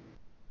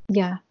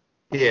 Yeah.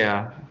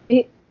 Yeah.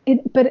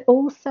 But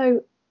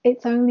also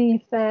it's only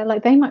if they're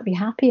like, they might be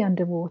happy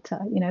underwater,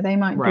 they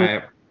might be,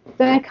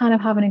 they're kind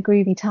of having a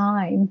groovy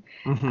time.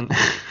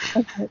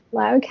 It's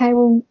like, okay,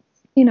 well,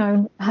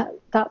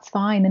 that's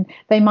fine. And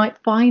they might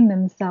find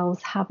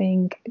themselves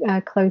having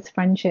close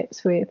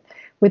friendships with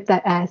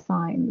the air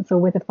signs or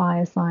with the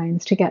fire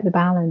signs to get the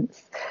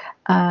balance.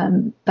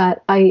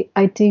 But I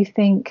just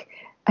think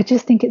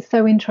it's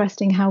so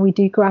interesting how we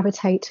do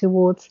gravitate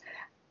towards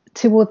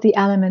the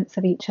elements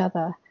of each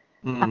other.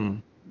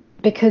 Mm.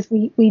 Because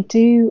we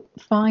do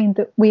find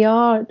that we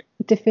are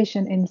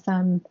deficient in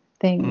some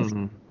things.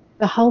 Mm.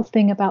 The whole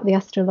thing about the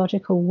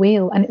astrological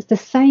wheel, and it's the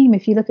same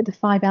if you look at the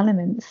 5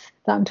 elements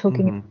that I'm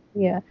talking about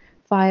here: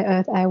 fire,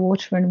 earth, air,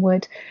 water, and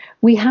wood.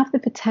 We have the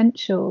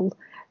potential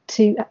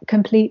to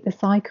complete the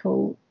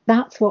cycle.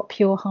 That's what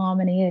pure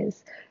harmony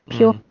is.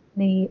 Pure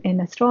harmony in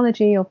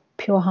astrology, or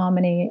pure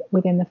harmony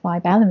within the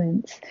 5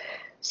 elements.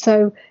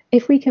 So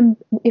if we can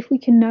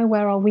know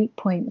where our weak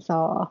points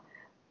are,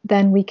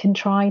 then we can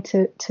try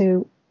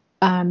to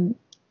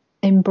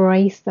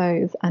embrace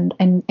those and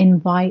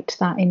invite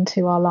that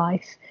into our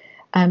life,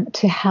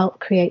 to help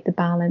create the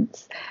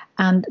balance,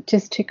 and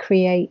just to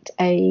create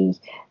a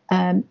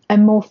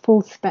more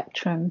full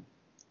spectrum.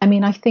 I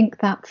mean, I think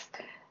that's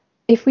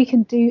if we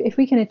can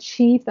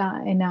achieve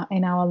that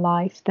in our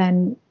life,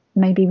 then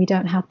maybe we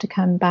don't have to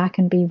come back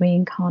and be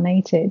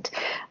reincarnated.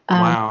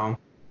 Wow.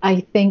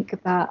 I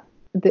think that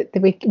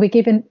we're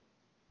given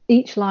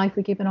each life,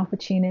 we're given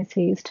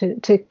opportunities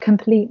to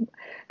complete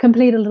a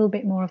little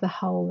bit more of the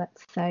whole,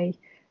 let's say.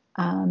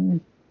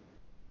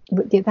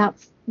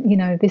 That's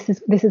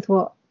this is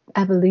what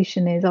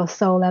evolution is, our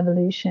soul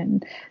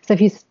evolution. So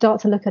if you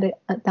start to look at it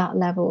at that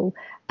level,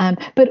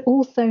 but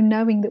also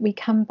knowing that we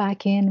come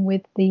back in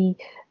with the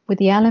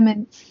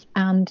elements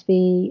and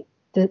the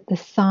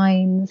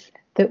signs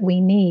that we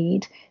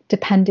need,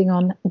 depending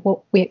on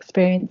what we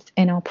experienced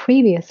in our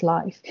previous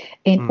life,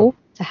 in order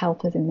to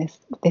help us in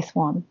this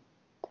one.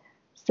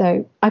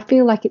 So I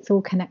feel like it's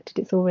all connected,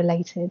 it's all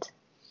related.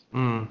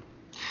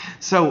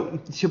 So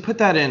to put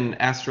that in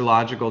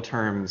astrological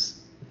terms,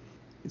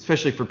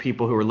 especially for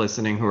people who are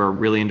listening who are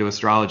really into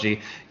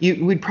astrology,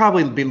 we'd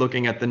probably be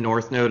looking at the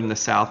North Node and the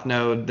South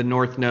Node. The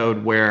North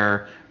Node,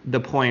 where the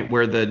point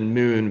where the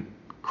moon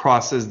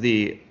crosses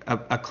the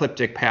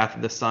ecliptic path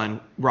of the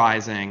sun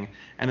rising,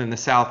 and then the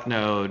South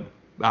Node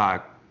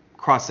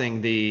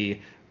crossing the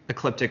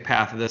ecliptic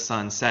path of the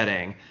sun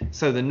setting.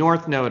 So the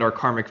North Node are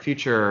karmic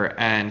future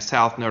and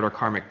South Node are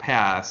karmic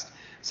past.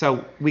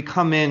 So we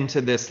come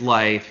into this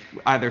life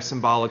either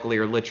symbolically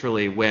or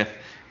literally with,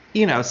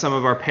 some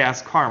of our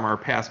past karma, our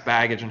past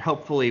baggage, and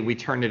hopefully we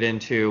turn it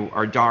into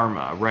our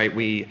dharma, right?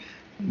 We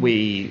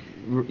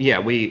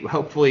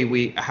hopefully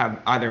we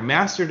have either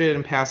mastered it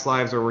in past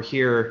lives, or we're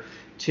here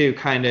to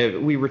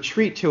we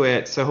retreat to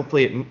it. So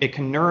hopefully it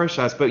can nourish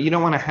us, but you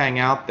don't want to hang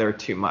out there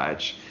too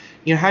much.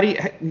 How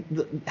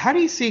do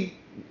you see,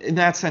 in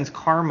that sense,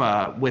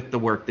 karma with the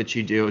work that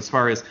you do, as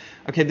far as,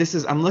 okay,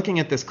 I'm looking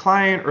at this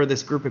client or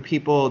this group of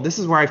people, this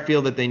is where I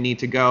feel that they need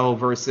to go,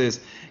 versus,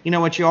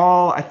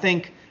 I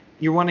think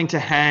you're wanting to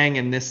hang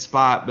in this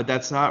spot, but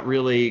that's not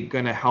really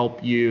going to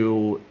help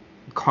you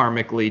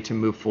karmically to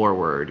move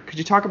forward. Could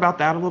you talk about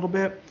that a little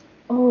bit?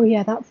 Oh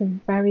yeah, that's a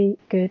very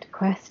good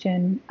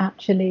question,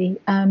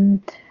 actually.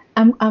 And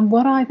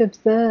what I've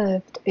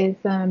observed is,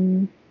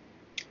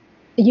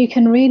 you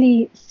can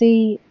really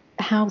see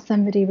how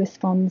somebody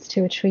responds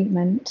to a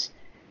treatment,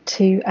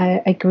 to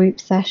a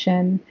group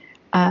session,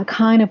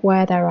 kind of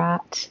where they're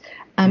at.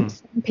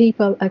 Some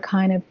people are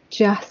kind of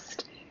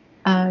just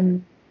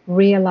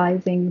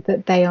realizing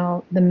that they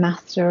are the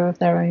master of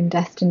their own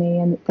destiny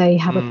and that they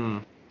have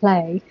a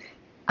play.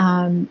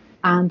 And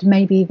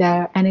maybe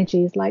their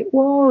energy is like,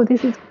 whoa,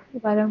 this is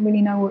cool, I don't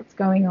really know what's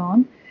going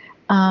on.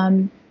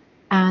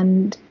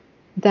 And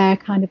they're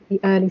kind of the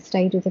early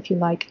stages, if you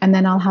like. And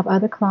then I'll have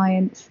other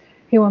clients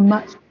who are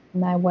much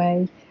on their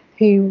way,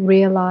 who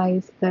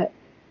realize that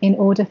in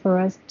order for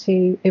us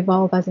to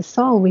evolve as a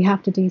soul, we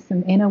have to do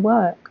some inner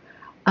work.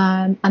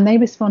 And they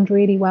respond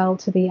really well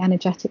to the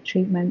energetic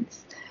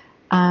treatments.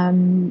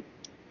 And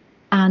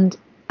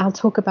I'll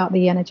talk about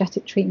the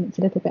energetic treatments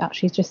a little bit,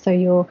 actually, just so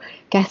your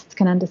guests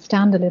can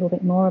understand a little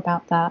bit more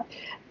about that.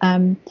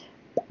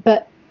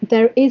 But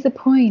there is a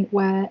point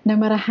where no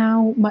matter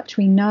how much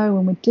we know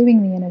when we're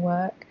doing the inner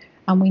work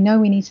and we know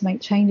we need to make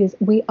changes,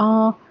 we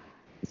are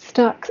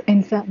stuck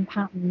in certain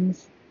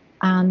patterns.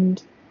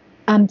 And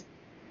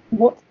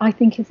what I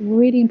think is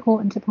really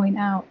important to point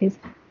out is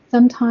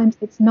sometimes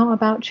it's not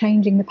about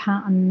changing the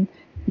pattern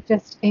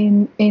just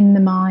in the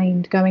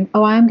mind, going,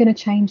 oh, I am going to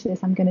change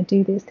this, I'm going to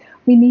do this.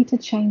 We need to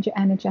change it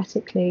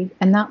energetically,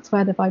 and that's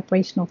where the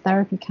vibrational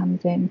therapy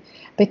comes in.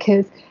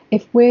 Because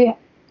if we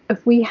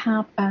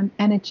have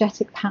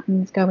energetic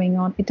patterns going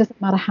on, it doesn't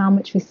matter how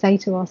much we say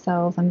to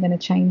ourselves, I'm going to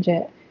change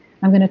it,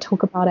 I'm going to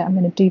talk about it, I'm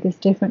going to do this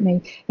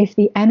differently. If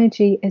the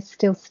energy is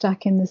still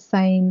stuck in the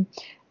same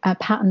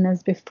pattern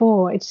as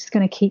before, it's just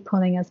going to keep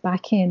pulling us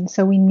back in.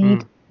 So we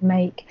need to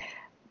make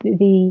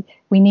we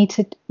need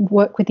to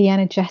work with the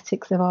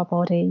energetics of our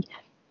body.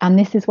 And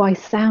this is why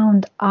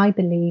sound, I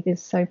believe,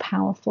 is so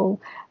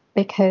powerful,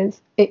 because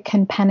it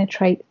can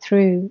penetrate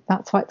through.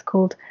 That's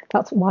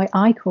why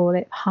I call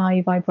it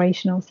high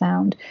vibrational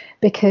sound,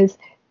 because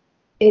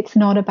it's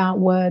not about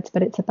words,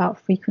 but it's about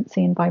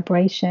frequency and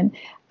vibration.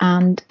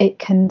 And it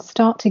can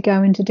start to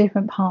go into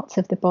different parts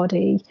of the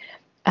body,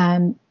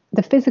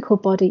 the physical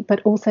body,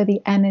 but also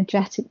the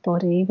energetic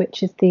body,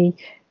 which is the,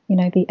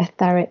 the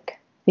etheric,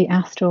 the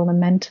astral, the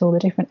mental, the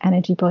different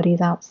energy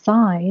bodies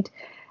outside.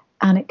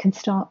 And it can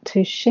start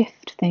to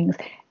shift things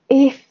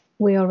if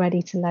we are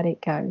ready to let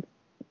it go.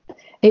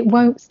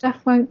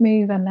 Stuff won't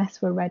move unless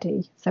we're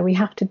ready. So we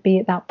have to be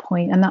at that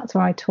point. And that's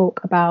where I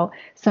talk about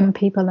some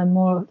people are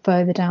more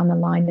further down the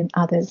line than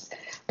others,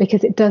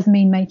 because it does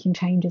mean making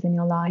changes in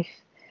your life.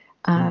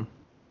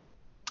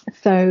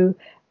 So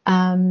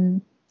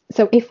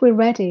if we're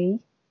ready,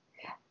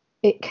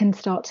 it can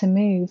start to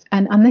move.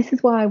 And this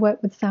is why I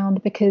work with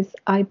sound, because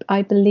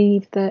I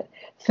believe that,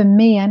 for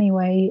me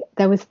anyway,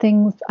 there was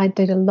things, I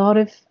did a lot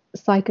of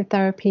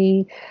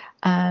psychotherapy,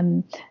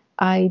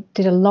 I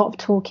did a lot of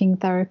talking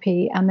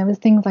therapy, and there was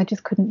things I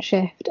just couldn't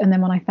shift. And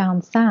then when I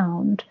found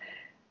sound,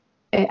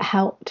 it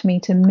helped me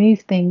to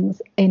move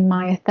things in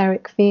my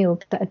etheric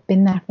field that had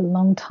been there for a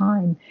long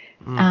time.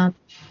 And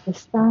the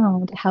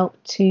sound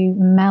helped to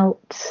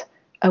melt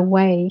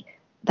away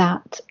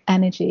that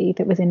energy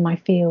that was in my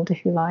field,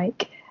 if you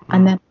like.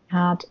 And then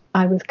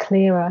I was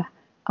clearer,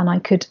 and I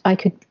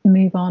could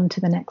move on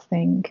to the next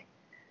thing.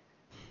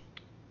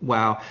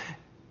 Wow.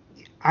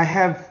 I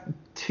have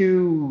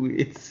two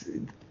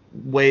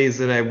ways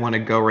that I want to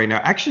go right now.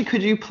 Actually,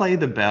 could you play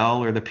the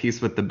bell, or the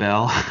piece with the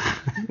bell?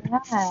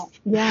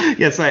 Yeah.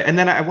 Yes, and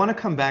then I want to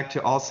come back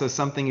to also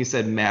something you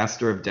said,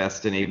 master of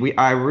destiny.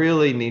 I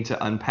really need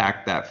to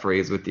unpack that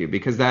phrase with you,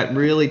 because that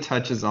really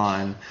touches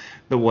on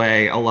the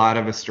way a lot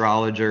of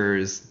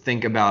astrologers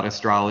think about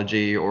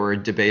astrology or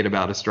debate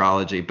about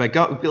astrology. But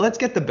let's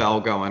get the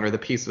bell going, or the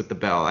piece with the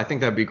bell. I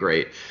think that'd be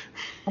great.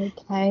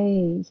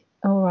 Okay.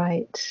 All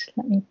right.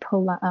 Let me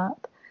pull that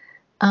up.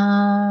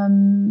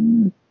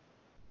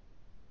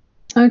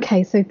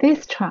 Okay, so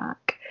this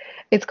track,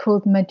 it's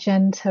called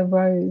Magenta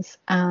Rose,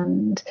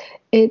 and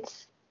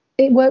it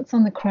works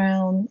on the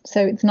crown.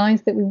 So it's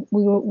nice that we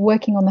were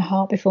working on the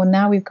heart before.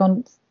 Now we've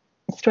gone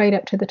straight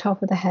up to the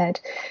top of the head.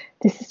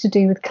 This is to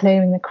do with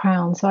clearing the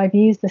crown. So I've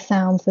used the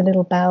sounds, the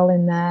little bell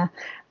in there,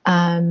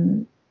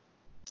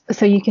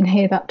 so you can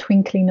hear that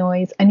twinkly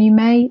noise, and you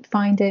may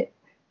find it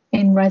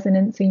in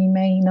resonance, or you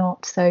may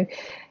not. So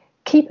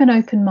keep an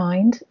open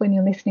mind when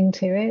you're listening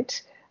to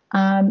it,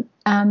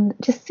 and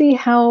just see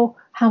how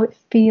it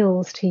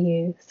feels to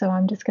you. So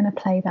I'm just going to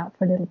play that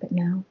for a little bit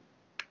now.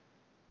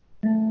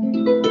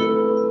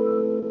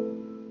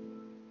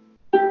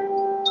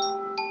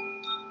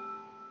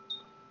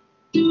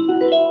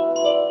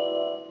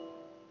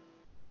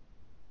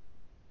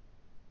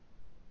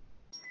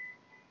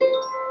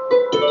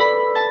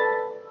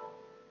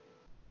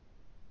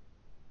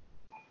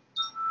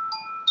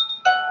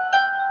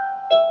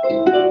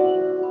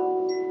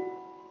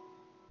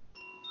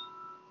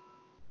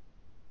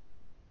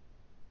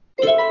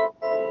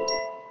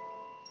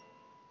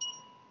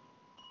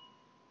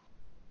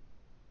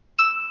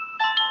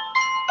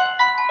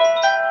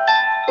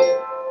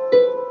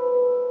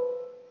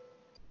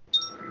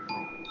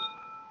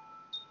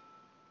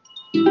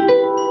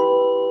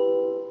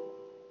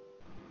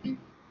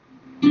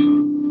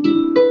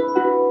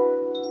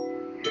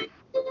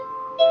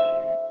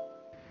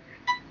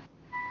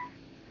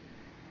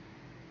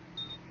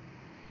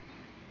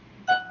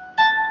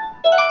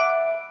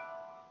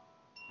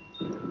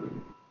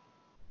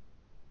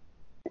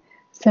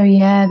 So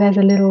yeah, there's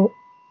a little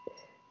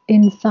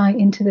insight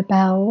into the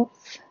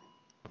bells,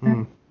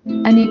 and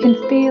you can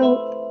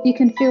feel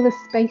the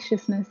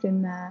spaciousness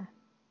in there.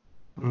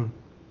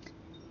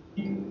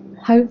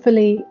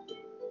 Hopefully,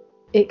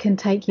 it can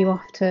take you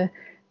off to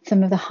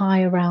some of the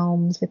higher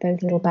realms with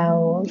those little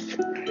bells.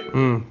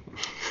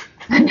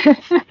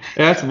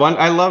 That's one.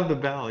 I love the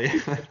bell. Yeah,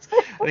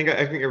 I think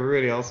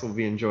everybody else will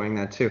be enjoying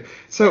that too.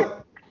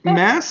 So,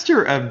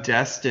 master of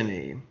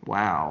destiny.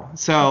 Wow.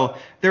 So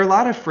there are a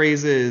lot of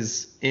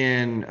phrases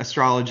in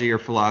astrology or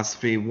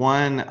philosophy.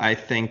 One I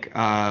think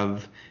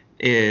of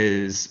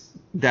is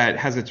that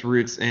has its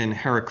roots in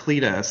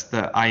Heraclitus,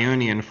 the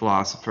Ionian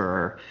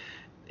philosopher,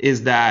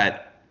 is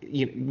that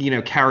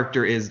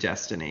character is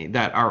destiny,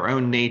 that our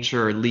own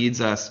nature leads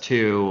us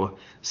to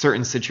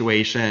certain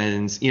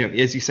situations,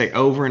 as you say,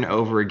 over and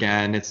over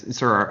again. It's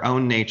sort of our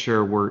own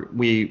nature,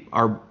 we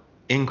are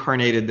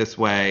incarnated this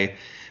way.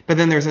 But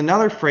then there's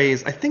another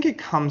phrase, I think it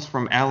comes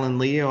from Alan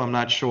Leo, I'm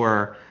not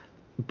sure,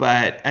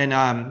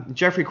 and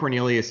Jeffrey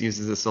Cornelius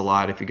uses this a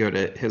lot if you go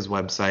to his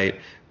website,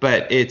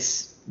 but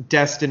it's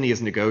destiny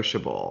is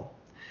negotiable.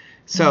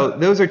 So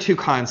those are two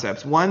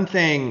concepts. One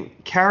thing,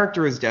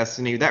 character is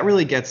destiny, that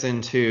really gets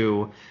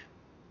into,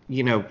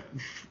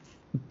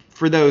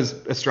 for those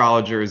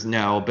astrologers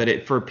know,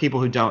 but for people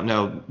who don't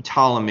know,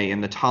 Ptolemy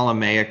and the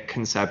Ptolemaic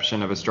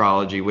conception of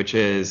astrology, which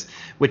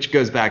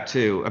goes back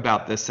to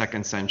about the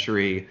 2nd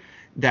century,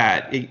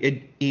 that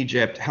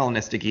Egypt,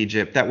 Hellenistic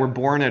Egypt, that were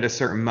born at a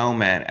certain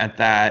moment, at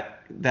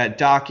that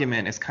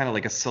document is kind of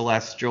like a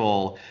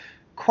celestial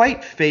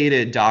quite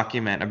faded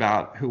document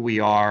about who we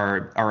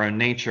are, our own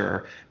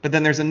nature. But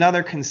then there's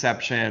another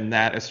conception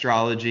that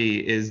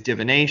astrology is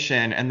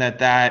divination, and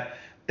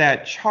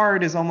that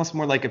chart is almost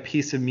more like a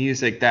piece of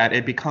music, that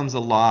it becomes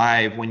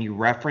alive when you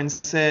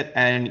reference it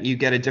and you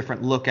get a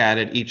different look at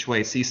it each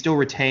way. So you still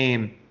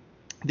retain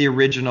the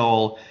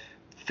original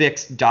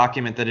fixed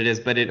document that it is,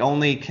 but it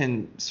only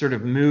can sort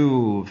of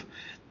move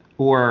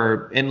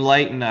or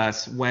enlighten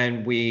us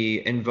when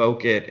we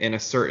invoke it in a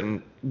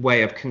certain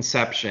way of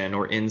conception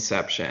or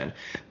inception.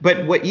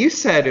 But what you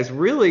said is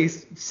really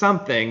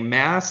something,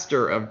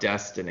 master of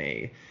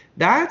destiny.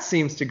 That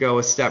seems to go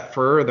a step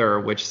further,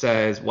 which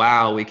says,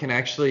 wow, we can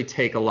actually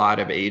take a lot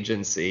of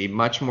agency,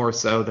 much more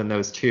so than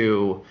those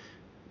two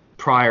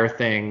prior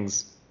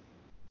things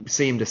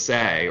seem to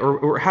say.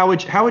 Or how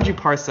would you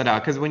parse that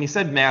out? Because when you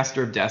said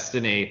master of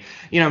destiny,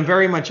 I'm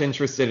very much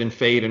interested in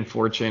fate and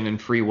fortune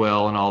and free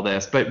will and all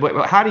this. But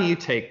how do you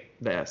take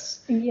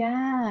this?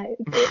 Yeah,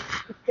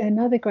 it's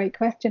another great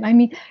question. I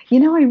mean,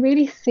 I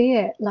really see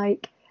it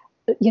like,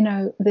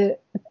 the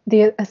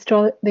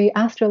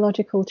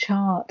astrological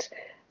chart.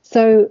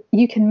 So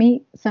you can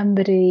meet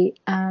somebody,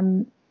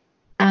 and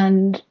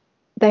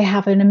they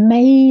have an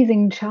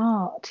amazing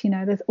chart.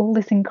 There's all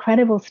this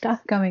incredible stuff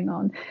going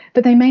on,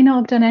 but they may not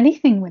have done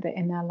anything with it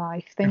in their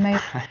life. They may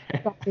have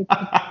started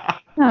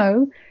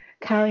to,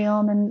 carry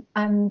on,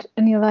 and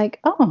you're like,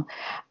 oh,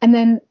 and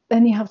then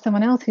you have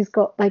someone else who's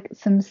got like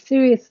some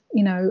serious,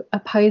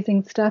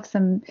 opposing stuff,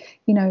 some,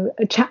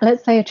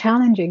 let's say a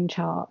challenging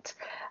chart,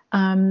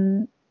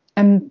 and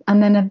then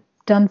have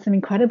done some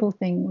incredible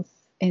things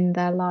in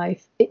their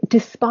life,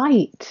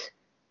 despite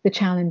the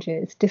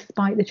challenges.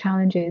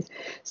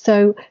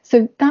 So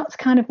that's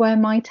kind of where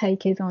my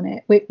take is on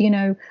it. We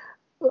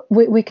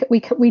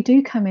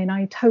do come in,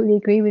 I totally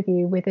agree with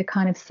you, with a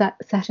kind of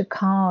set of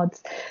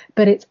cards,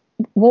 but it's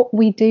what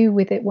we do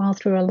with it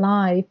whilst we're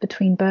alive,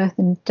 between birth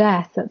and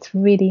death, that's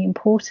really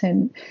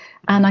important.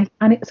 And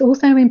it's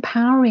also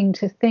empowering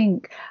to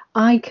think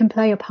I can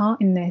play a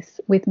part in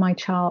this with my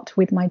chart,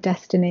 with my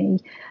destiny.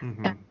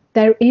 Mm-hmm.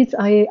 There is,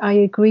 I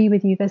agree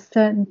with you, there's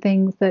certain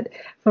things that,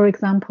 for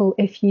example,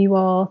 if you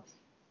are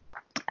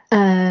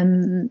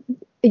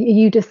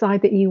you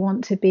decide that you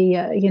want to be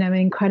an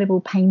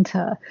incredible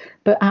painter,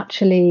 but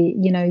actually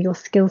your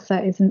skill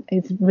set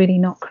is really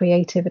not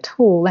creative at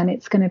all, then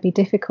it's going to be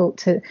difficult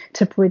to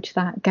bridge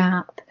that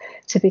gap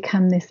to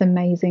become this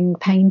amazing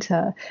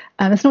painter.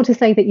 It's not to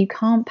say that you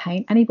can't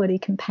paint, anybody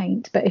can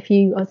paint, but if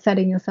you are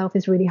setting yourself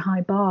this really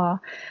high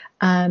bar,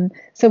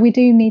 so we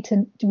do need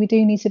to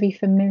be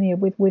familiar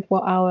with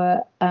what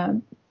our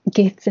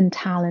gifts and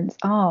talents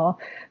are.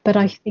 But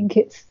I think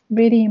it's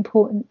really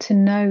important to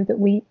know that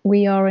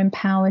we are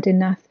empowered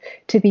enough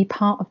to be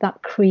part of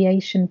that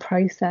creation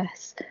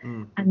process.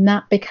 And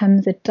that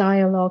becomes a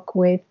dialogue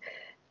with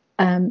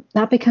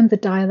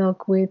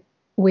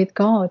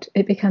God.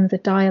 It becomes a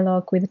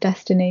dialogue with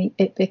destiny.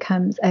 It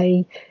becomes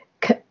a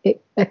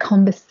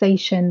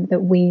conversation that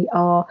we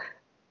are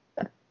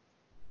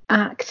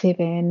active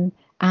in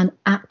and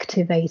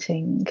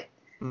activating.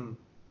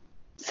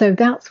 So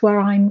that's where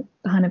I'm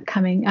kind of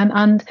coming,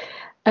 and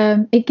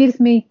it gives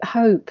me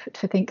hope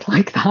to think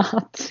like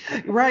that.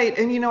 Right.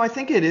 And, I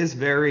think it is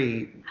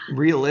very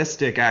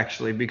realistic,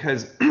 actually,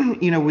 because,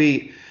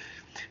 I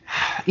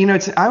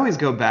always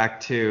go back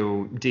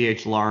to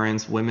D.H.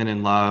 Lawrence, Women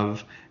in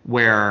Love,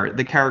 where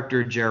the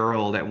character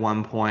Gerald at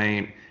one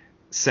point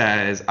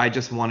says, I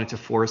just wanted to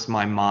force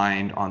my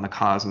mind on the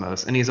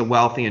cosmos. And he's a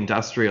wealthy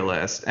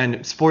industrialist.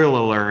 And spoiler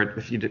alert,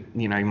 if you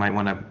might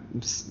want to,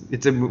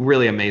 it's a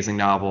really amazing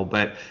novel,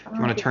 but if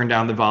you want to turn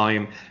down the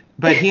volume.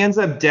 But he ends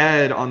up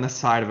dead on the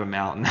side of a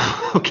mountain.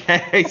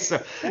 Okay. So,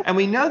 and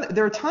we know that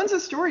there are tons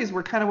of stories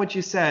where, kind of what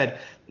you said,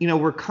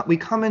 we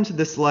come into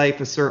this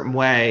life a certain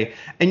way,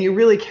 and you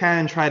really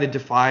can try to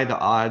defy the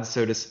odds,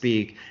 so to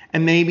speak.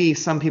 And maybe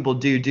some people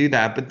do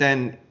that, but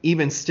then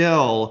even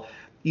still,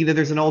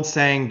 there's an old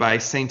saying by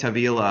Saint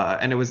Avila,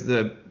 and it was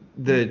the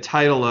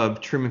title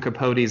of Truman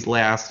Capote's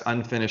last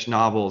unfinished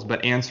novels,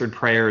 but answered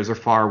prayers are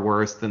far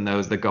worse than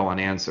those that go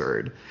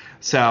unanswered.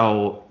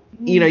 So,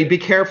 you be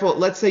careful.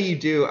 Let's say you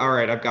do, all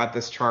right, I've got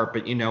this chart,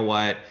 but you know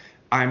what?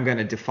 I'm going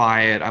to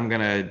defy it. I'm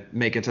going to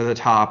make it to the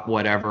top,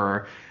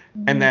 whatever.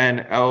 And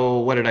then,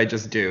 what did I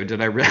just do? Did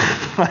I really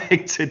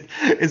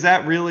is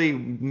that really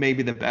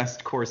maybe the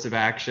best course of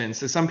action?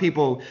 So some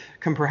people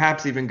can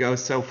perhaps even go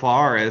so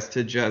far as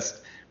to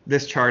just,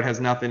 this chart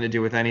has nothing to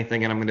do with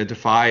anything and I'm going to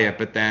defy it.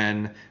 But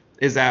then,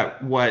 is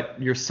that what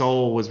your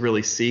soul was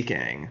really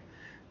seeking?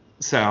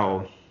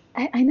 So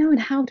I know. And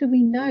how do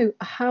we know?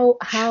 How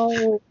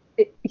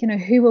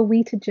who are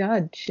we to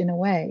judge, in a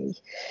way?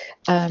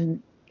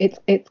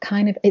 It's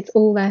kind of, it's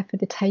all there for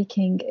the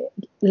taking.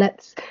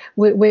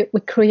 We're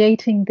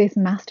creating this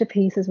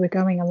masterpiece as we're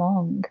going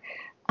along,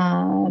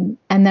 and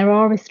there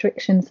are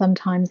restrictions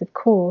sometimes, of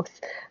course,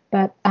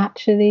 but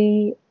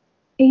actually,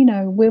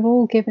 we're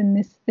all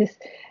given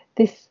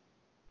this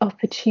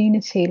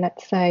opportunity,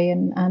 let's say,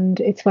 and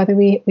it's whether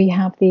we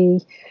have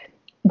the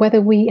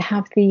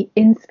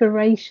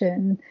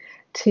inspiration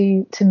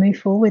to move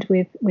forward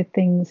with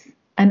things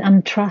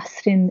and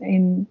trust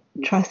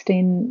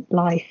in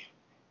life,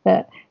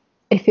 that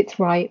if it's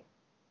right,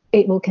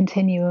 it will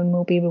continue and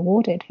we'll be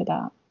rewarded for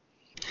that.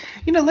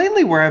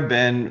 Lately where I've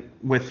been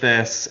with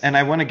this, and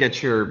I want to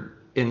get your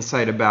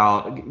insight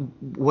about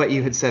what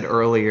you had said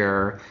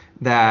earlier,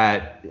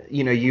 that,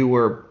 you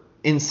were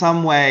in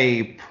some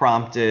way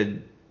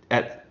prompted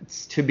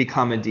to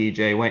become a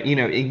DJ when, you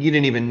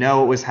didn't even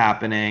know it was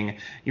happening.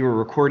 You were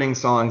recording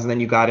songs and then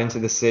you got into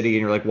the city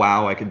and you're like,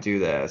 wow, I could do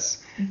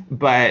this. Mm-hmm.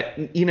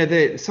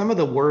 But, some of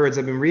the words,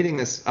 I've been reading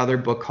this other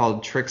book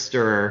called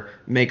Trickster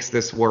Makes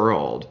This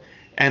World.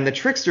 And the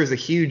trickster is a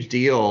huge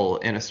deal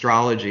in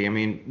astrology. I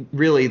mean,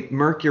 really,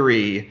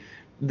 Mercury,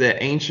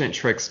 the ancient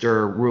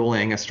trickster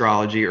ruling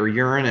astrology, or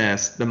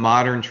Uranus, the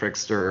modern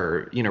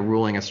trickster,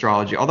 ruling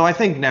astrology. Although I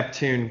think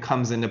Neptune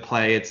comes into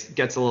play, it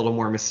gets a little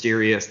more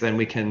mysterious than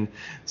we can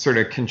sort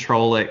of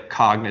control it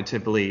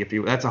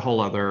cognitively. That's a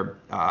whole other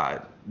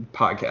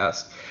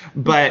podcast.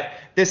 But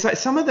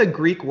some of the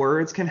Greek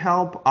words can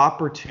help.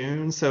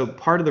 Opportune. So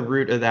part of the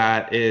root of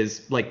that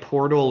is like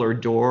portal or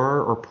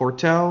door or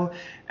porto.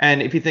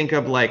 And if you think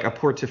of like a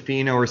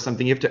Portofino or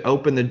something, you have to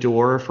open the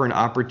door for an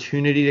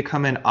opportunity to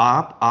come in.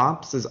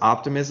 Ops is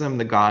optimism,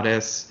 the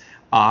goddess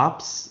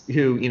Ops,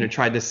 who,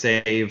 tried to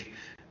save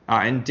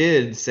and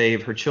did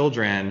save her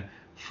children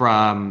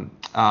from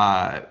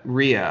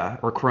Rhea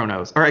or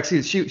Kronos. Or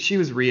excuse, she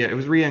was Rhea. It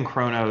was Rhea and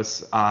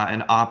Kronos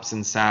and Ops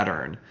and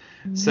Saturn.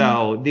 Mm-hmm.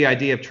 So the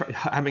idea of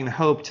having the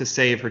hope to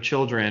save her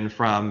children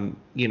from,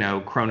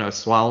 Kronos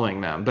swallowing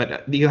them.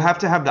 But you have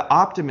to have the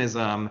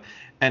optimism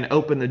and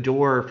open the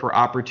door for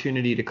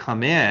opportunity to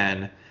come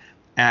in.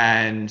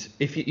 And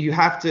if you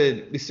have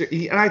to,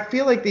 and I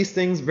feel like these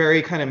things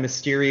very kind of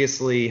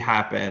mysteriously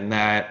happen,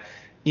 that,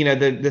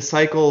 the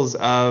cycles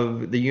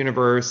of the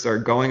universe are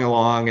going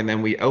along, and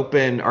then we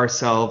open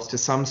ourselves to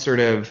some sort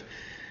of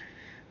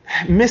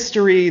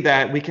mystery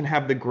that we can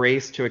have the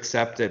grace to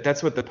accept it.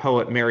 That's what the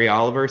poet Mary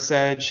Oliver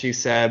said. She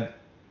said,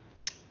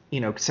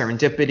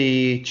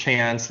 serendipity,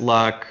 chance,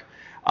 luck,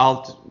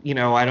 I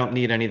don't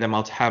need any of them.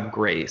 I'll have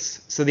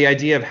grace. So the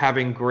idea of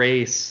having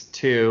grace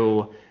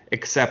to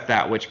accept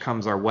that which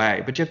comes our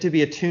way, but you have to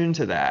be attuned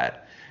to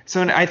that.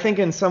 So I think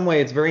in some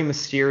way it's very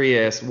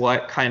mysterious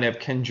what kind of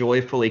can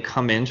joyfully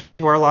come into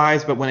our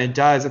lives. But when it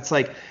does, it's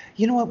like,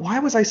 what, why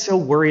was I so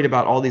worried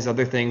about all these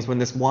other things when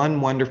this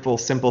one wonderful,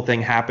 simple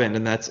thing happened?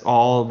 And that's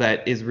all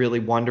that is really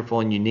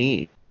wonderful and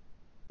unique.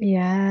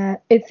 Yeah,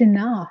 it's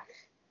enough.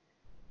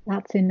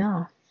 That's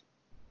enough.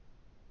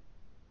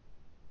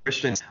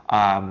 Christians,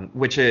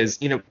 which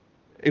is, even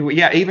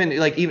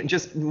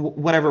just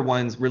whatever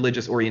one's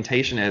religious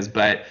orientation is,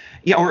 but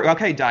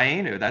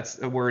Dayenu, that's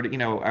a word,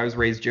 I was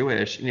raised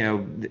Jewish,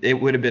 it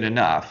would have been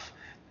enough.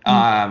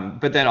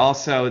 But then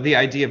also the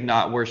idea of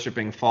not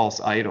worshiping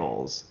false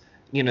idols,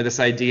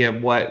 this idea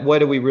of what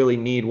do we really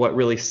need, what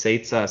really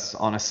sates us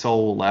on a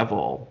soul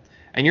level.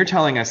 And you're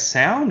telling us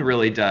sound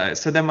really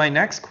does. So then my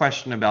next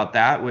question about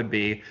that would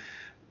be,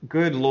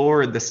 good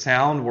Lord, the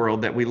sound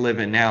world that we live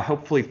in now,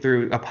 hopefully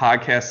through a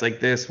podcast like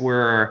this,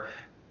 we're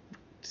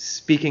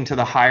speaking to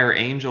the higher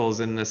angels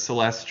and the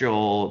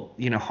celestial,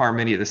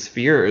 harmony of the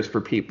spheres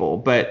for people.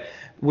 But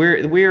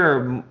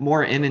we're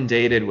more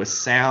inundated with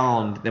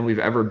sound than we've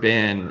ever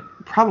been,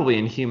 probably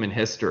in human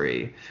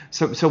history.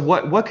 So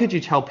what could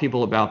you tell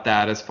people about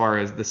that, as far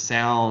as the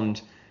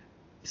sound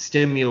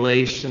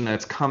stimulation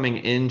that's coming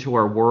into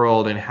our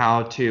world, and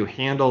how to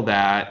handle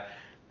that,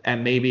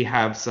 and maybe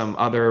have some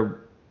other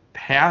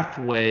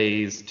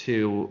pathways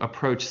to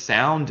approach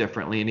sound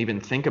differently and even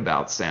think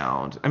about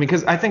sound? I mean,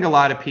 because I think a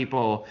lot of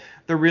people,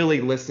 they're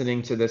really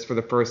listening to this for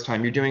the first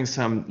time. You're doing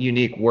some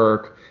unique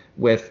work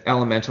with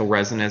elemental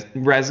resonance.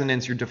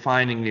 You're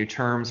defining new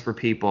terms for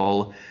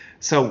people.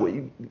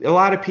 So a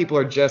lot of people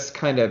are just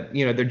kind of,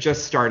 they're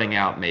just starting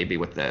out maybe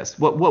with this.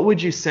 What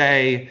would you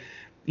say,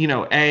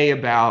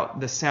 about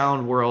the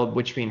sound world,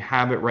 which we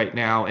inhabit right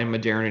now in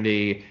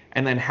modernity,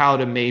 and then how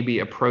to maybe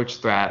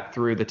approach that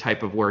through the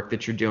type of work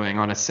that you're doing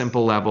on a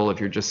simple level if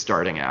you're just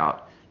starting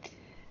out?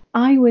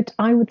 I would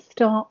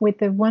start with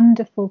the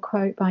wonderful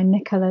quote by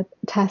Nikola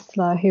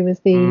Tesla, who was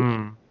the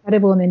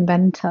incredible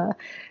inventor,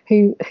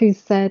 who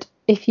said,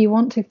 if you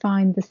want to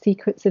find the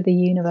secrets of the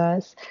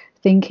universe,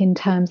 think in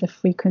terms of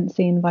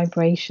frequency and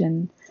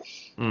vibration.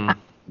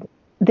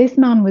 This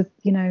man was,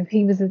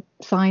 he was a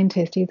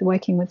scientist. He was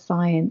working with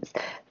science.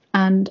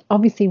 And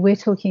obviously we're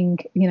talking,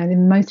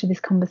 in most of this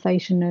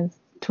conversation is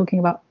talking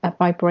about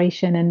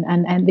vibration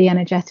and the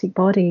energetic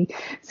body.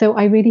 So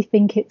I really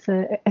think it's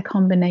a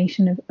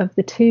combination of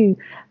the two.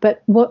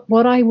 But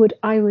what I would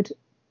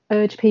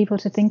urge people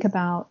to think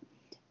about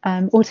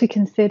or to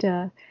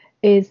consider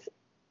is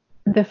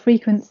the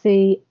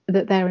frequency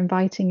that they're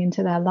inviting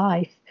into their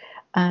life,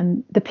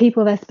 the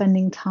people they're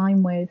spending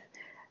time with,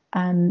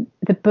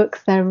 the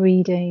books they're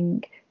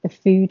reading, the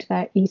food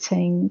they're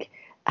eating,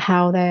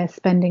 how they're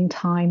spending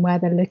time, where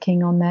they're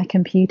looking on their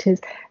computers.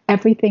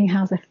 Everything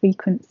has a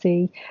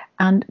frequency,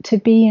 and to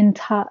be in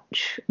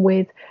touch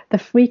with the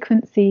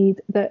frequencies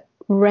that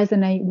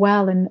resonate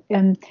well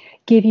and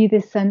give you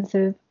this sense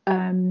of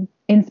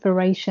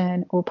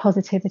inspiration or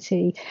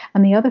positivity,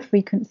 and the other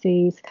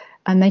frequencies,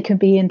 and they can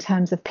be in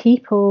terms of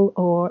people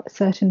or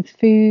certain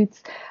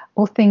foods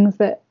or things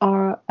that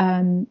are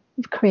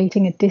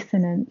creating a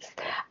dissonance,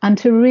 and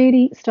to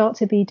really start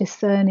to be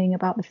discerning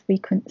about the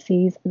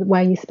frequencies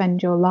where you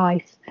spend your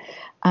life.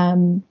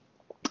 And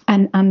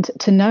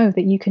to know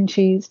that you can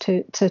choose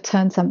to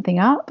turn something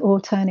up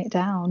or turn it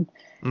down.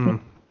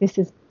 Mm. This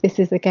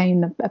is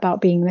again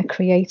about being the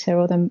creator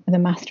or the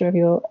master of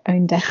your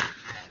own destiny.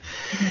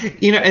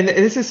 And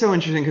this is so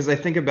interesting because I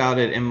think about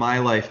it in my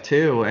life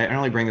too. I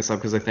only bring this up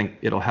because I think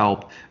it'll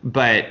help.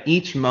 But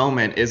each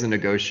moment is a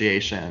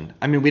negotiation.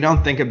 I mean, we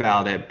don't think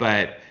about it,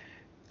 but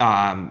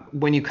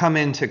when you come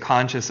into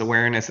conscious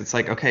awareness, it's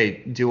like,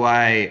 okay, do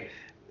I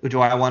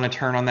want to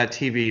turn on that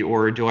TV,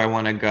 or do I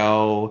want to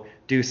go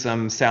do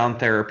some sound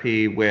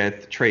therapy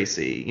with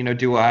Tracy?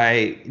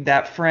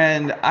 That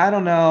friend, I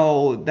don't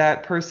know,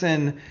 that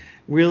person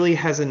really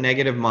has a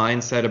negative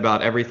mindset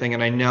about everything,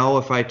 and I know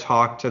if I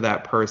talk to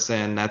that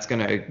person, that's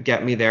going to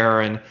get me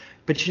there.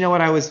 But you know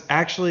what? I was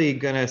actually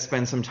going to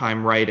spend some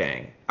time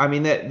writing. I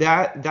mean,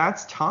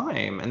 that's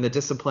time and the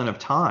discipline of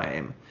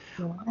time.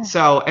 Yeah.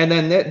 So, and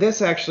then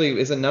this actually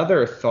is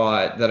another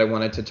thought that I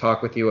wanted to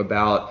talk with you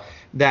about,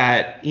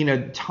 that,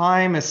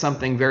 time is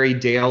something very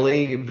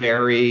daily,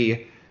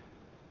 very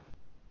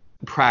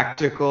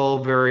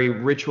practical, very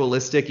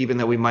ritualistic, even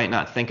though we might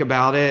not think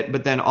about it,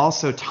 but then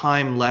also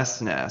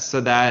timelessness.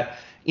 So that,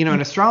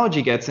 and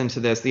astrology gets into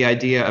this, the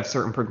idea of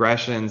certain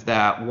progressions,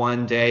 that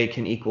one day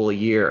can equal a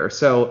year.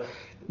 So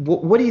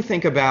what do you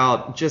think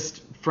about,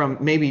 just from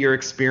maybe your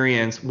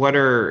experience, what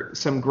are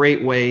some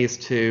great ways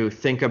to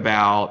think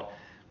about,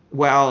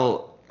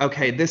 well,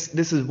 okay, this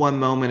is one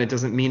moment, it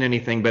doesn't mean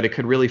anything, but it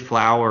could really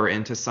flower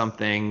into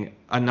something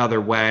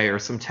another way, or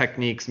some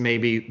techniques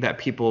maybe that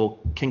people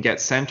can get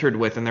centered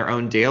with in their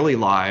own daily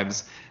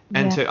lives,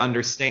 and to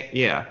understand.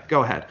 Yeah,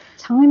 go ahead.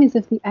 Time is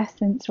of the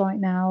essence right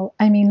now.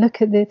 I mean,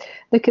 look at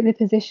the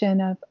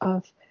position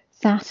of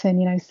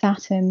Saturn.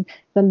 Saturn,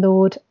 the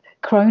Lord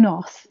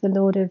Kronos, the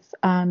Lord of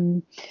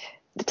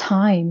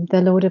time,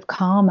 the Lord of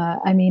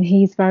karma. I mean,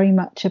 he's very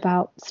much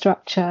about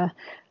structure.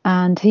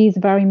 And he's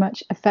very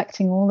much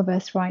affecting all of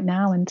us right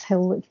now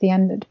until it's the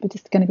end.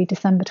 It's going to be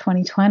December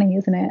 2020,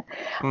 isn't it?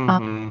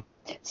 Mm-hmm.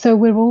 So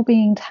we're all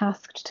being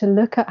tasked to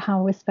look at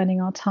how we're spending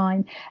our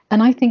time.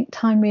 And I think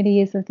time really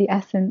is of the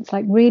essence.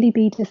 Like, really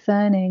be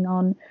discerning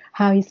on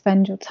how you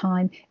spend your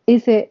time.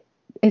 Is it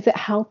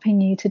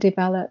helping you to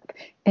develop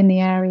in the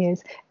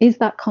areas? Is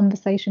that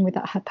conversation with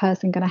that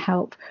person going to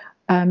help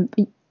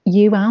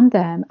you and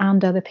them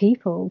and other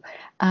people?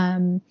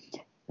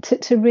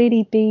 To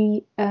really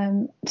be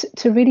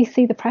to really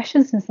see the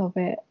preciousness of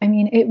it. I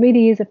mean, it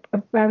really is a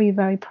very,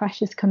 very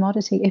precious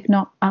commodity, if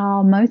not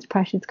our most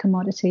precious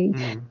commodity.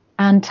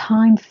 And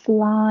time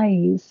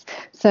flies.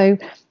 So,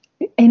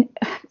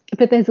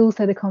 but there's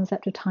also the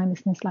concept of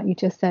timelessness, like you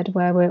just said,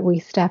 where we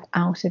step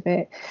out of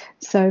it.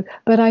 So,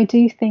 but I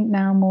do think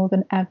now more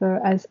than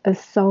ever, as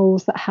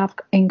souls that have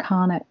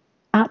incarnate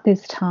at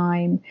this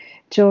time,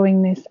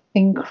 during this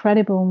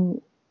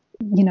incredible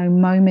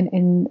moment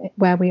in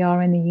where we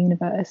are in the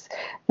universe,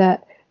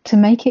 that to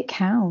make it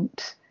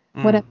count,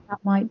 whatever that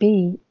might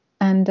be.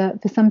 And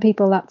for some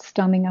people that's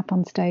standing up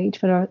on stage,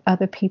 for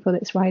other people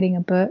it's writing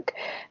a book,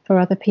 for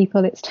other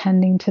people it's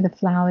tending to the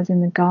flowers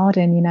in the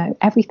garden.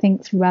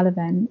 Everything's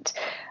relevant.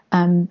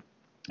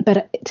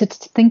 But to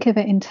think of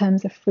it in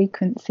terms of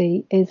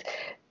frequency is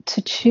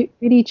to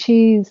really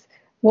choose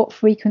what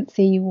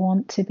frequency you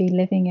want to be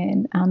living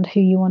in and who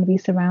you want to be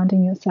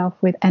surrounding yourself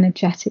with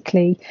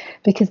energetically,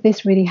 because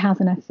this really has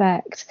an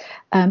effect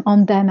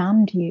on them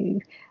and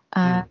you.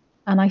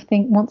 And I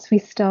think once we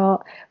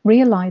start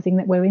realizing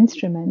that we're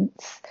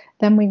instruments,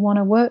 then we want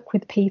to work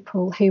with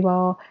people who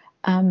are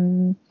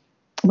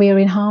we're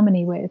in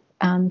harmony with,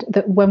 and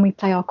that when we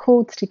play our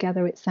chords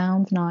together, it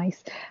sounds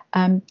nice.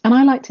 And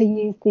I like to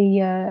use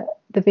the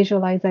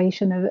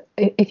visualization of,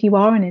 if you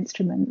are an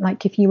instrument,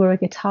 like if you were a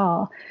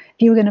guitar,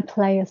 if you were going to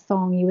play a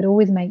song, you would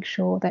always make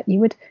sure that you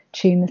would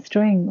tune the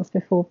strings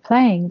before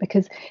playing,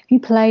 because if you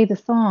play the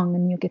song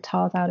and your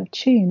guitar's out of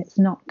tune, it's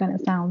not going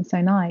to sound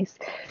so nice.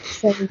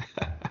 So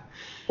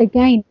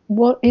again,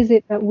 what is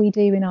it that we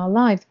do in our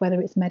lives,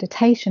 whether it's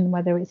meditation,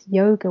 whether it's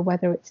yoga,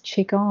 whether it's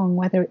qigong,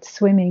 whether it's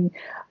swimming?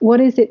 What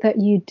is it that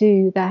you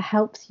do that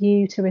helps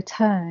you to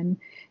return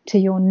to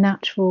your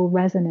natural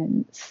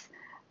resonance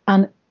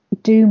and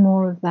do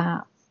more of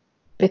that?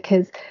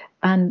 Because,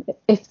 and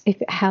if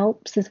it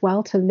helps as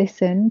well to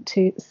listen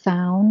to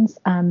sounds,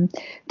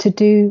 to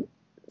do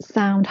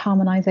sound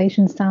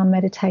harmonization, sound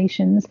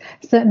meditations,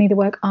 certainly the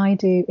work I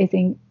do is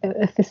in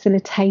a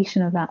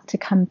facilitation of that, to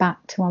come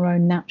back to our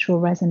own natural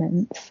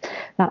resonance.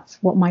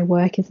 That's what my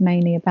work is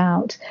mainly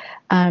about.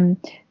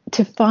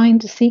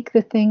 To seek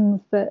the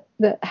things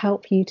that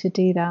help you to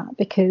do that,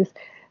 because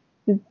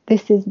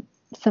this is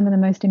some of the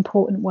most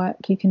important work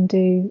you can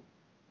do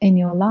in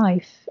your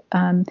life.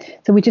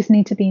 So we just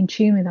need to be in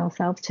tune with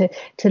ourselves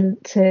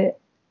to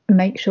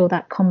make sure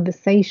that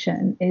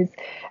conversation is,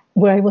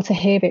 we're able to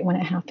hear it when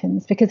it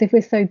happens, because if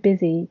we're so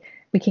busy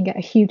we can get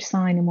a huge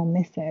sign and we'll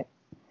miss it.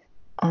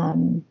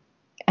 And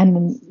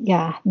then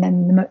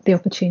the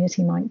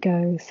opportunity might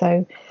go.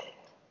 So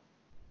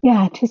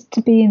yeah, just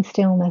to be in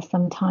stillness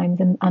sometimes,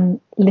 and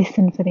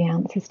listen for the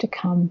answers to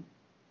come.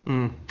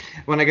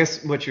 Well, I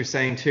guess what you're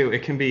saying too,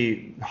 it can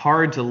be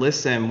hard to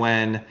listen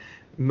when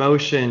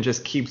motion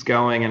just keeps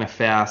going in a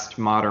fast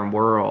modern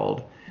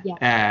world. Yeah.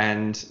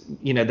 And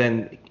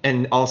then,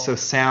 and also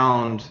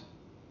sound,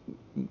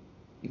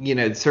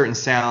 certain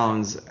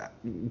sounds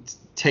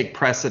take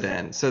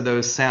precedent. So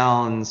those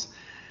sounds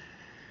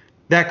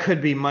that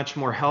could be much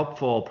more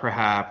helpful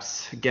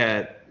perhaps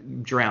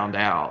get drowned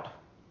out.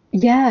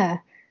 Yeah,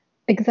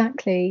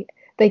 exactly.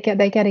 They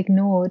get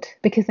ignored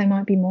because they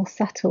might be more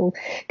subtle.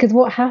 Because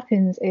what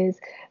happens is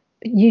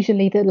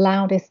usually the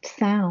loudest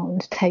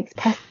sound takes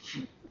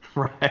precedence.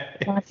 Right.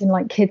 Imagine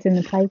like kids in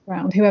the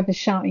playground, whoever's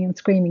shouting and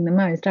screaming the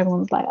most,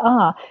 everyone's like,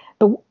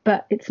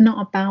 but it's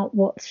not about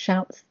what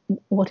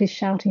is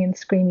shouting and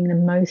screaming the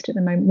most at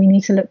the moment. We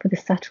need to look for the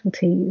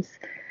subtleties.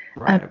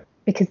 Right.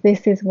 Because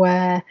this is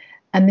where,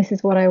 and this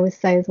is what I always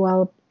say as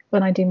well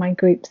when I do my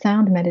group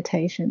sound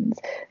meditations,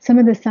 some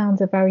of the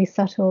sounds are very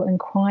subtle and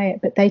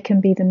quiet, but they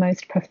can be the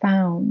most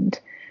profound.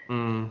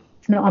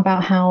 It's not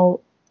about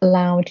how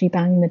loud you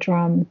bang the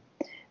drum.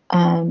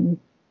 And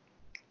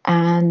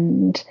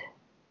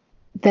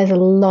there's a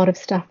lot of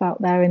stuff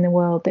out there in the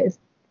world that is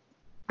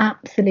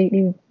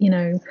absolutely,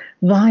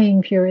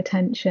 vying for your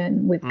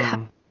attention, with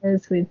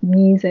colours, with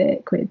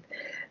music, with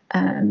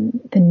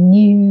the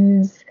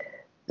news.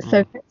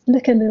 So let's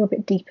look a little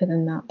bit deeper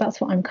than that. That's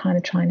what I'm kind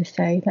of trying to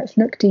say. Let's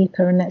look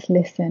deeper and let's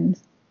listen.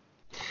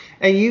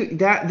 And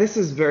this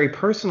is very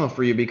personal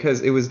for you,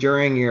 because it was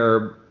during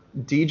your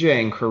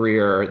DJing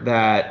career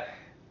that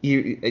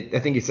I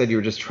think you said you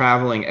were just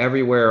traveling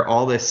everywhere,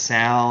 all this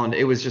sound.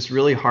 It was just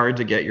really hard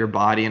to get your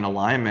body in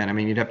alignment. I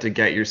mean, you'd have to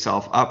get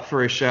yourself up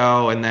for a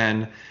show, and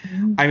then,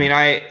 I mean,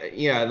 I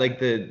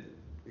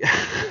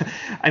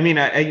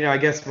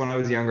guess when I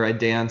was younger, I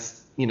danced,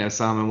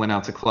 some, and went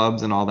out to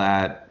clubs and all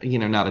that,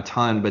 not a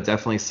ton, but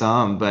definitely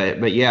some.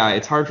 But yeah,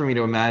 it's hard for me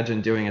to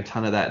imagine doing a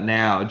ton of that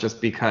now, just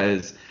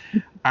because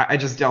I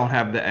just don't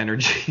have the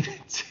energy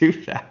to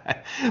do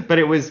that. But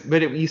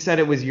you said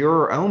it was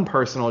your own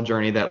personal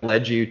journey that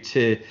led you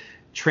to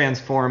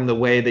transform the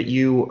way that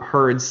you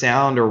heard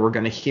sound or were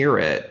going to hear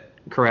it,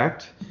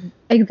 correct?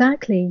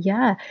 Exactly,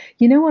 yeah.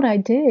 You know what I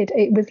did?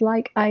 It was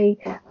like I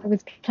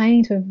was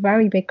playing to a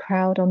very big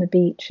crowd on the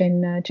beach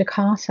in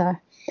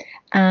Jakarta.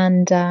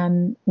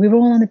 And we were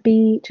all on the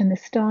beach and the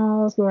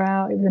stars were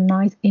out. It was a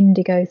nice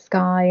indigo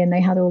sky and they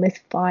had all this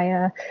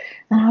fire.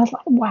 And I was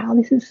like, wow,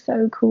 this is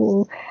so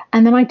cool.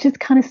 And then I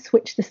just kind of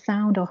switched the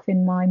sound off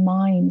in my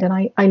mind. And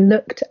I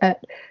looked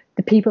at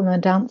the people on the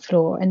dance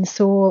floor and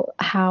saw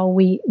how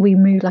we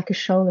moved like a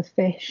shoal of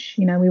fish.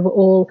 We were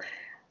all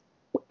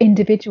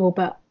individual,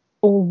 but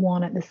all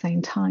one at the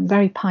same time.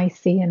 Very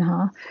Piscean,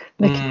 huh?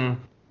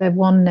 The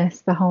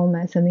oneness, the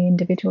wholeness, and the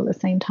individual at the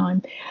same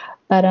time.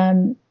 But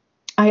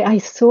I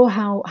saw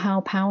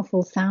how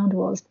powerful sound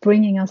was,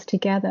 bringing us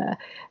together.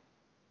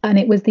 And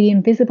it was the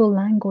invisible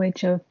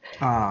language of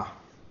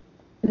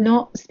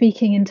not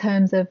speaking in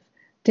terms of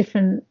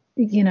different,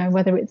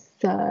 whether it's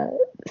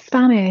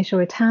Spanish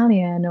or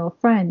Italian or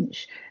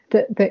French,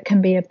 that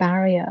can be a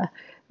barrier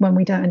when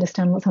we don't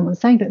understand what someone's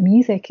saying. But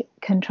music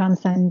can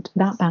transcend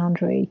that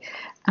boundary.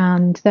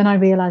 And then I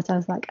realized, I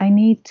was like, I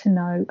need to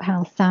know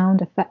how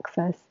sound affects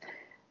us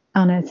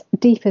on a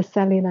deeper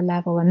cellular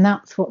level. And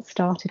that's what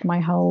started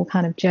my whole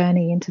kind of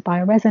journey into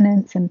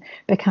bioresonance and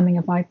becoming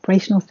a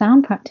vibrational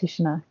sound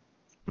practitioner.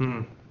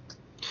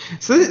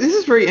 So this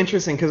is very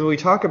interesting, because when we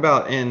talk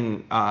about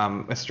in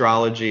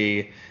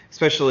astrology,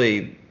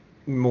 especially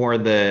more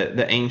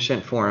the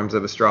ancient forms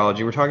of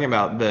astrology, we're talking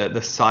about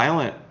the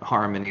silent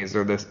harmonies,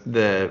 or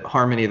the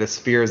harmony of the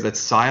spheres that's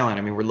silent.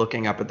 I mean, we're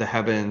looking up at the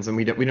heavens and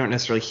we don't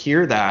necessarily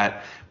hear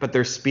that, but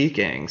they're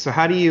speaking.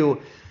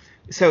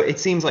 So it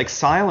seems like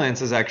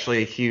silence is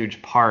actually a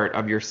huge part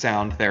of your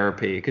sound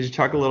therapy. Could you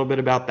talk a little bit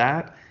about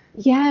that?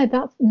 Yeah,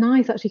 that's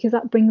nice actually, because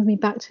that brings me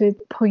back to a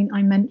point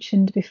I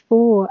mentioned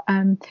before.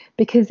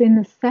 Because in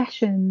the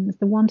sessions,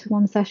 the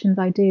one-to-one sessions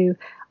I do,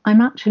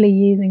 I'm actually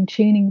using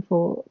tuning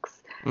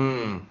forks,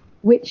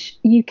 which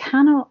you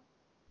cannot.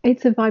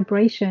 It's a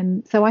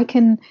vibration, so I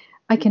can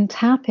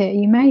tap it.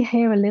 You may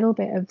hear a little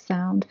bit of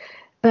sound,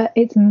 but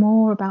it's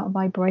more about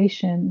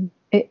vibration.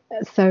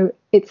 So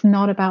it's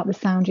not about the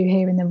sound you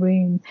hear in the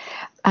room.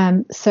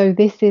 So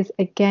this is,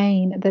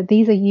 again, that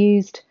these are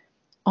used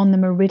on the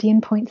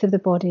meridian points of the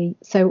body.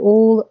 So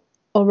all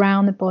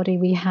around the body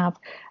we have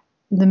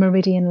the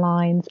meridian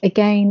lines.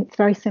 Again, it's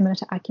very similar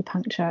to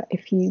acupuncture.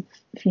 If you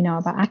know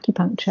about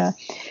acupuncture,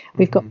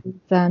 we've got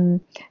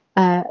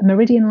a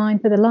meridian line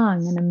for the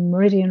lung, and a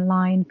meridian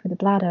line for the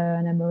bladder,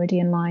 and a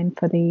meridian line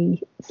for the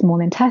small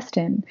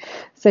intestine.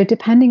 So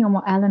depending on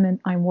what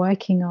element I'm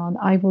working on,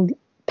 I will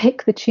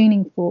pick the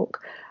tuning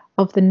fork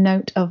of the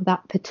note of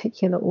that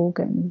particular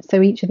organ.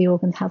 So each of the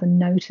organs has a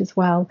note as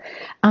well,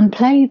 and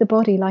play the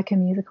body like a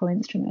musical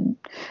instrument.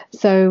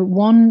 So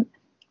one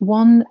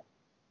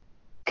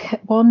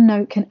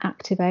note can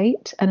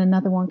activate and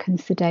another one can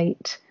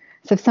sedate.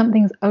 So if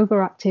something's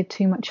overactive,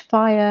 too much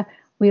fire,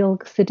 we'll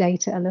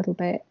sedate it a little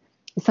bit.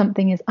 If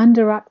something is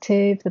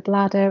underactive, the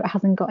bladder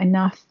hasn't got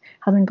enough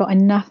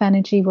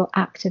energy, we'll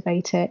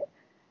activate it.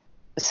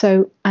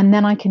 So, and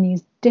then I can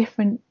use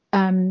different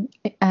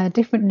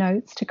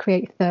notes to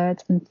create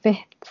thirds and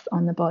fifths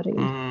on the body.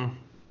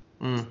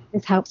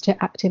 This helps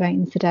to activate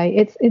and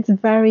sedate. It's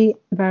very,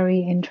 very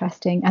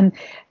interesting, and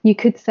you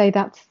could say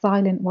that's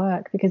silent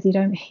work because you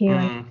don't hear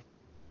it.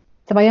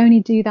 So I only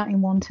do that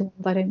in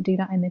one-to-ones. I don't do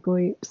that in the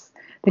groups.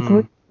 The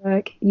group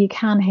work, you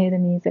can hear the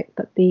music,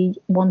 but the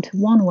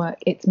one-to-one work,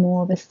 it's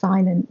more of a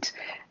silent,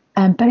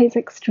 but it's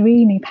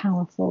extremely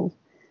powerful,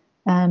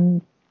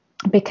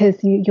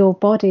 because your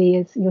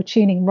body you're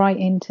tuning right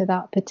into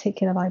that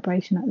particular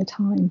vibration at the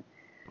time.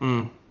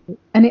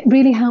 And it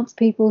really helps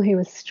people who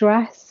are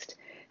stressed,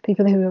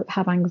 people who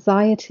have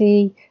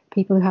anxiety,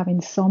 people who have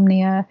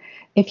insomnia.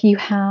 If you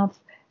have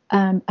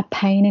a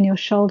pain in your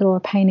shoulder or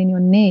a pain in your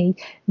knee,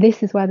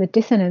 this is where the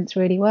dissonance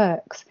really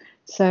works.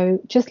 So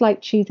just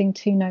like choosing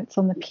two notes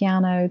on the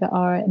piano that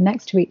are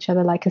next to each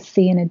other, like a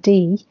C and a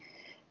D,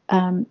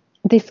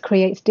 this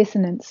creates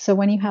dissonance. So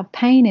when you have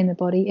pain in the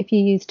body, if you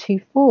use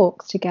two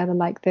forks together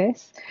like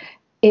this,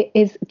 it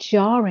is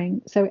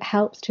jarring. So it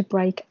helps to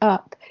break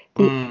up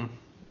the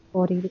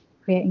body that's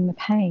creating the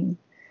pain.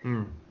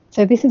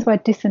 So this is where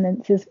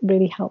dissonance is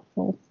really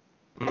helpful.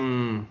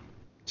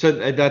 So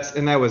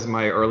that was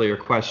my earlier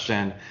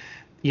question.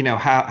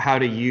 How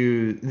do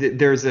you?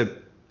 There's a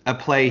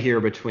play here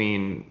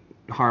between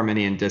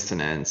harmony and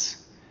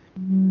dissonance.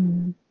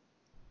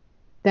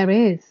 There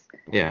is.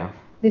 Yeah.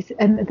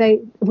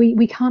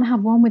 We can't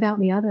have one without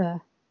the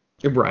other.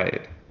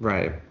 Right.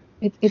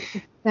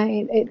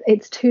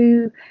 It's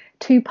two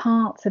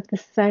parts of the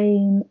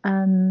same.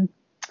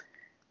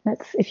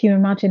 If you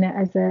imagine it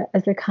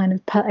as a kind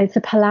of it's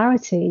a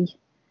polarity,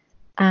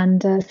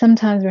 and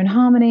sometimes we're in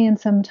harmony and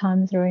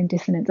sometimes we're in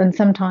dissonance, and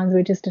sometimes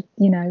we're just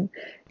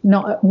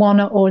not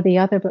one or the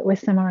other, but we're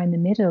somewhere in the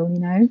middle.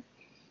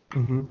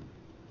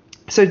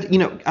 So,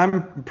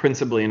 I'm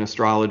principally an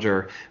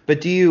astrologer,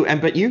 but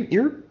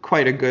you're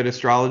quite a good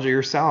astrologer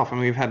yourself. I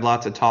mean, we've had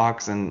lots of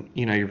talks, and,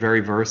 you're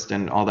very versed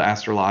in all the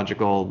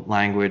astrological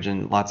language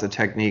and lots of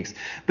techniques.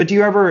 But do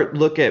you ever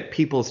look at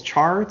people's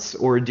charts,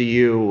 or do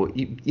you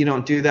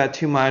don't do that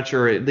too much,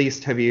 or at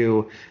least have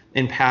you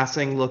in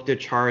passing looked at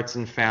charts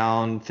and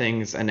found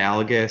things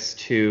analogous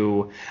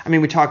to, I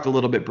mean, we talked a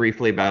little bit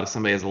briefly about if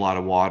somebody has a lot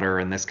of water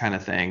and this kind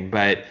of thing,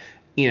 but,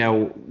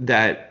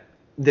 that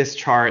this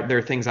chart, there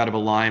are things out of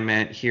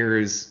alignment.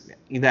 Here's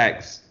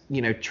that,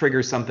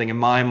 triggers something in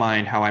my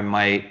mind, how I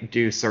might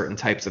do certain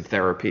types of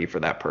therapy for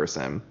that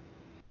person.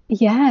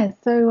 Yeah.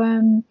 So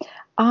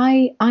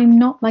I'm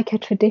not like a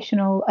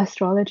traditional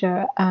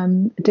astrologer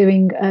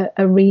doing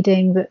a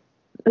reading that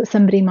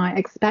somebody might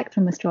expect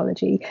from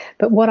astrology.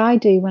 But what I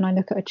do when I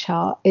look at a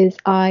chart is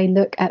I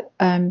look at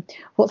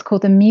what's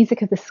called the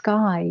music of the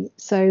sky.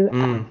 So I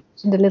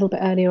mentioned a little bit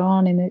earlier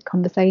on in the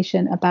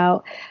conversation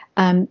about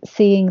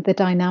seeing the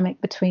dynamic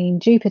between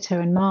Jupiter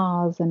and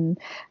Mars and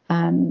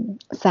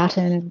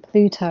Saturn and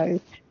Pluto.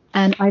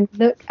 And I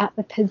look at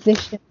the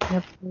position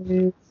of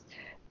those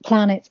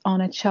planets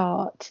on a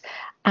chart,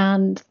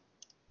 and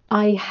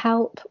I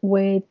help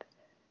with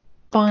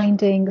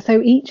finding,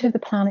 so each of the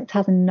planets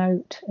has a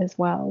note as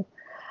well.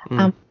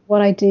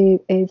 What I do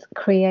is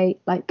create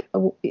like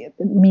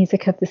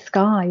music of the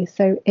sky.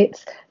 So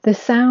it's the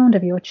sound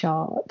of your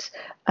chart,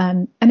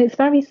 and it's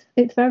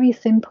very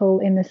simple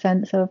in the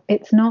sense of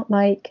it's not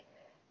like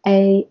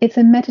it's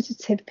a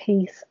meditative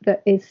piece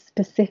that is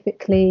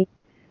specifically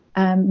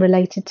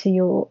related to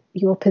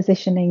your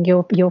positioning,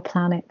 your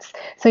planets.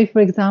 So for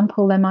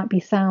example, there might be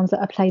sounds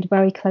that are played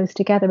very close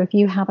together. If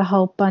you have a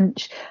whole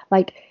bunch,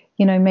 like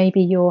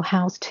maybe your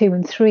house 2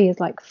 and 3 is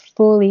like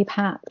fully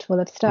packed full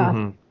of stuff.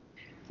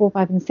 4,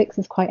 5, and 6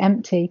 is quite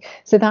empty.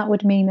 So that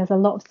would mean there's a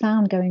lot of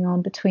sound going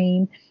on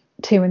between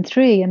 2 and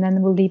 3, and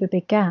then we'll leave a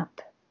big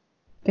gap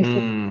before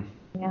anything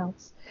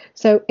else.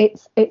 So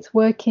it's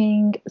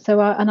working. So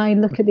I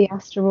look at the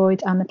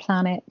asteroids and the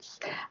planets,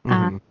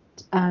 and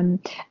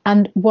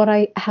what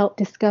I help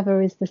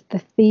discover is the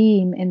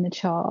theme in the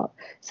chart.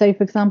 So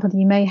for example,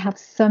 you may have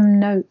some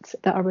notes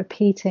that are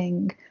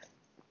repeating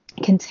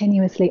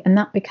continuously, and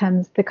that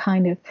becomes the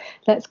kind of,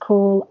 let's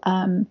call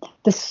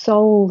the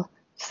soul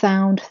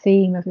sound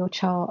theme of your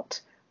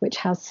chart, which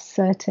has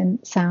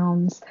certain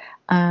sounds,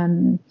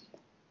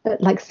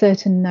 like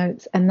certain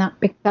notes, and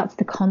that's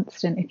the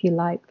constant, if you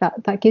like.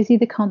 That gives you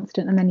the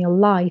constant, and then your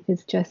life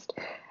is just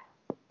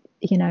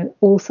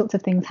all sorts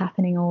of things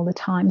happening all the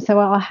time. So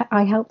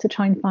I help to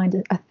try and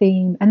find a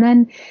theme, and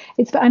then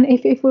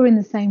if we're in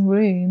the same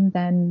room,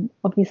 then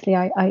obviously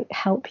I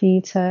help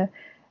you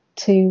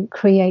to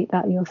create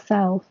that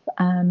yourself.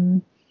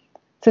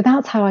 So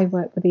that's how I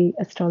work with the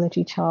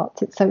astrology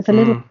charts. It's a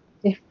little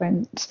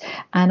different.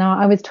 And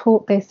I was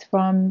taught this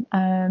from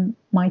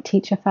my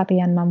teacher,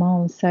 Fabienne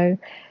Maman. So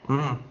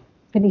Mm.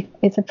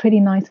 it's a pretty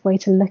nice way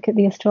to look at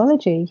the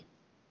astrology.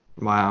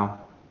 Wow.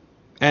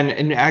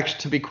 And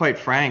actually, to be quite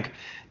frank,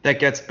 that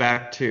gets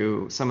back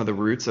to some of the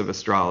roots of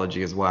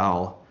astrology as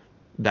well,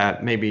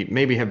 that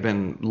maybe have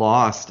been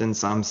lost in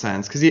some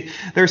sense. Because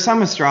there are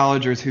some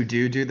astrologers who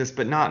do this,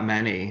 but not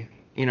many.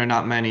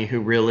 Not many who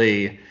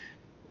really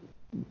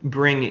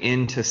bring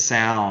into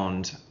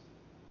sound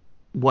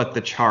what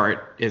the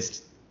chart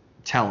is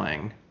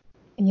telling.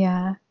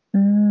 Yeah.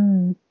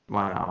 Mm.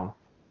 Wow.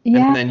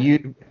 Yeah.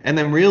 And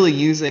then really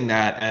using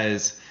that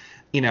as,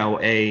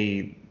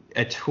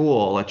 a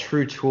tool, a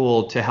true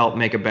tool to help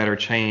make a better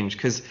change.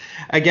 Because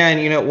again,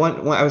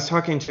 when I was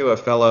talking to a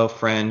fellow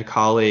friend,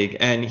 colleague,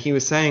 and he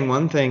was saying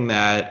one thing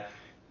that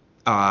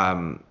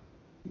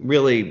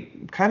really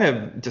kind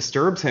of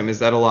disturbs him is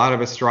that a lot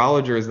of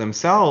astrologers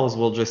themselves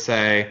will just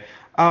say,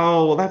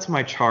 "Oh, well, that's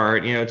my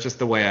chart. It's just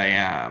the way I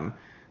am."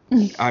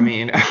 I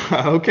mean,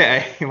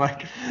 okay,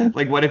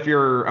 like what if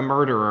you're a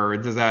murderer?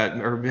 Does that,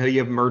 or you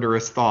have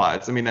murderous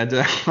thoughts? I mean,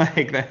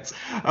 that's,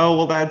 oh,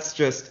 well, that's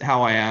just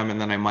how I am,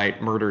 and then I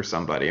might murder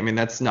somebody. I mean,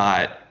 that's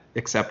not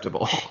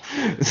acceptable.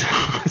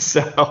 This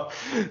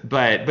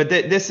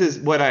is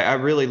what I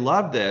really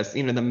love this,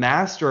 the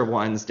master of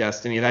one's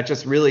destiny. That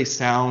just really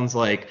sounds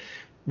like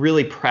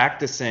really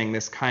practicing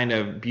this kind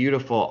of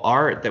beautiful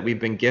art that we've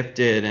been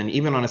gifted. And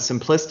even on a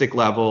simplistic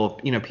level,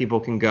 people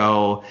can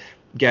go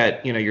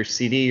get your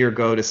CD or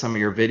go to some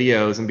of your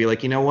videos and be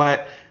like, you know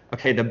what,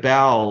 okay, the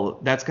bell,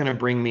 that's going to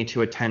bring me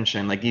to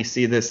attention. Like you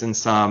see this in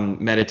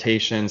some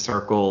meditation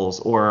circles,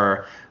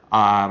 or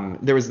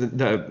there was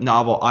the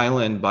novel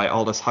Island by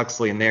Aldous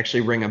Huxley, and they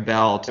actually ring a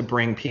bell to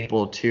bring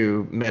people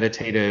to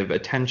meditative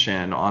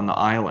attention on the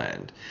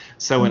island.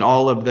 So in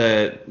all of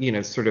the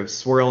sort of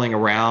swirling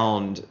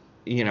around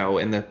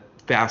in the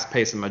fast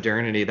pace of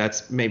modernity,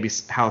 that's maybe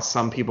how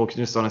some people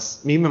can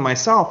just even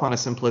myself on a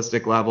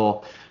simplistic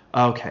level,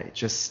 okay,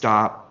 just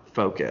stop,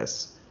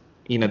 focus,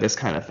 this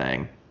kind of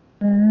thing.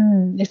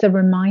 It's a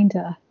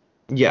reminder.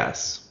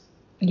 Yes.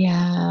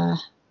 Yeah,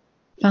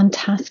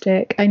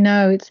 fantastic. I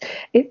know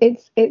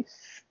it's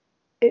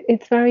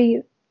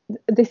very.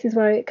 This is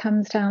where it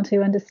comes down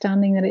to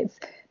understanding that it's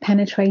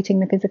penetrating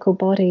the physical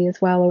body as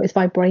well, or it's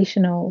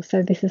vibrational.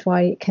 So this is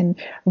why it can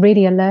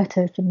really alert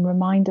us and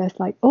remind us,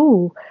 like,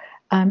 oh,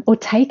 or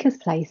take us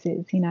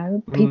places,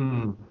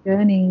 people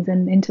journeys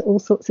and into all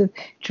sorts of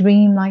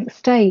dream-like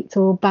states,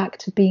 or back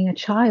to being a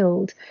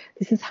child.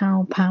 This is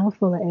how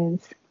powerful it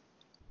is.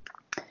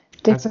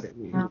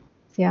 Different,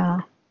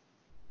 yeah.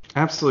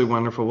 Absolutely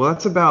wonderful. Well,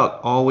 that's about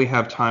all we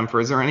have time for.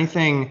 Is there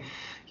anything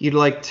you'd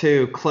like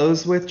to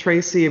close with,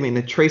 Tracy? I mean,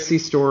 the Tracy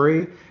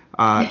Story,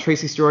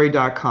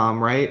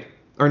 tracystory.com, right?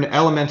 Or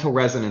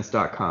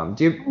elementalresonance.com.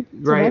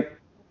 Right?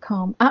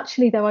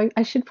 Actually, though,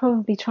 I should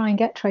probably try and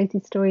get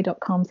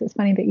tracystory.com. So it's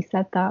funny that you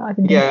said that. I've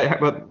been Yeah,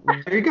 well,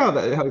 there you go.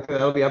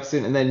 That'll be up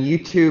soon. And then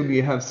YouTube,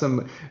 you have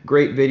some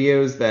great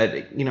videos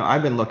that,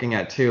 I've been looking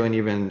at too, and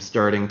even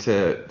starting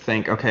to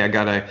think, okay, I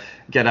gotta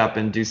get up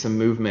and do some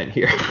movement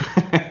here.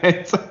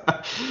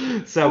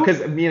 So, because,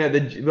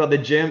 the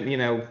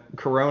gym,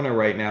 Corona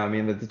right now, I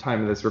mean, at the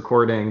time of this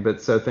recording, but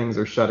so things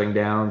are shutting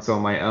down. So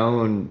on my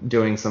own,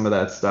 doing some of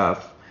that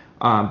stuff.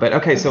 But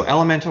okay, so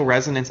Elemental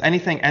Resonance,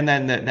 anything, and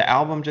then the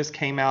album just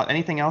came out.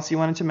 Anything else you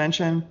wanted to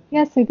mention?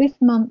 Yeah, so this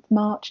month,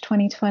 March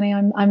 2020,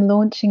 I'm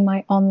launching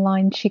my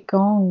online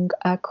Qigong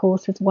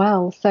course as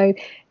well. So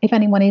if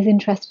anyone is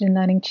interested in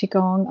learning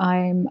Qigong,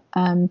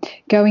 I'm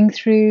going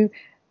through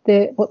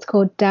what's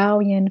called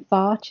Dao Yin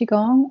Fa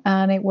Qigong,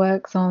 and it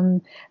works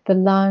on the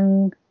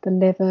lung, the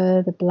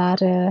liver, the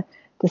bladder,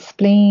 the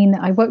spleen.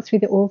 I work through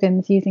the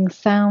organs using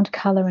sound,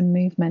 color, and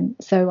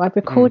movement. So I've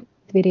recorded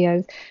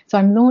videos. So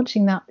I'm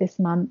launching that this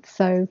month.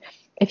 So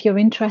if you're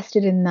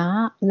interested in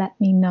that, let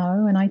me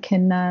know, and I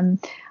can. I'm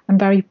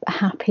very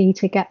happy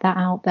to get that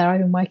out there. I've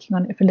been working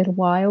on it for a little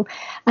while,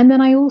 and then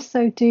I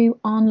also do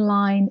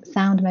online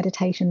sound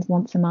meditations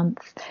once a month.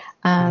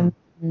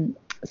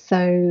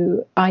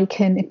 So I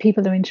can, if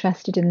people are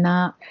interested in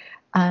that.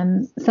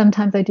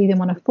 Sometimes I do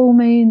them on a full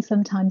moon.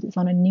 Sometimes it's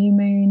on a new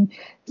moon.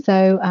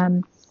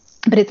 So.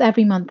 But it's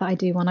every month that I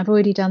do one. I've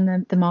already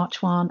done the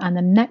March one, and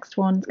the next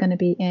one's going to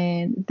be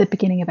in the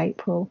beginning of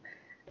April.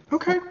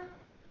 Okay.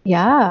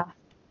 Yeah.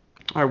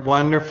 All right,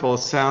 wonderful.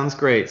 Sounds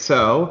great.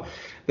 So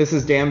this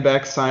is Dan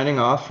Beck signing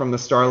off from the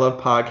Star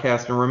Love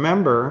Podcast. And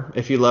remember,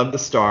 if you love the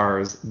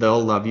stars,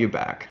 they'll love you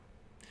back.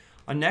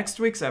 On next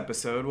week's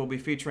episode, we'll be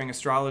featuring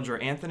astrologer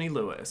Anthony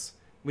Lewis.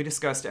 We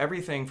discussed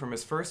everything from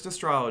his first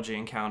astrology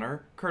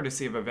encounter,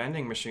 courtesy of a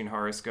vending machine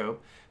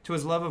horoscope, to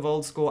his love of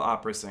old school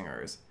opera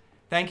singers.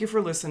 Thank you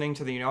for listening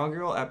to the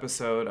inaugural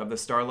episode of the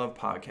Star Love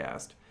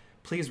Podcast.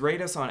 Please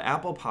rate us on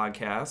Apple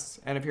Podcasts,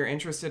 and if you're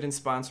interested in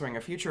sponsoring a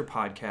future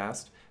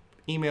podcast,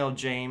 email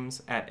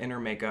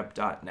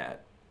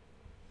james@innermakeup.net.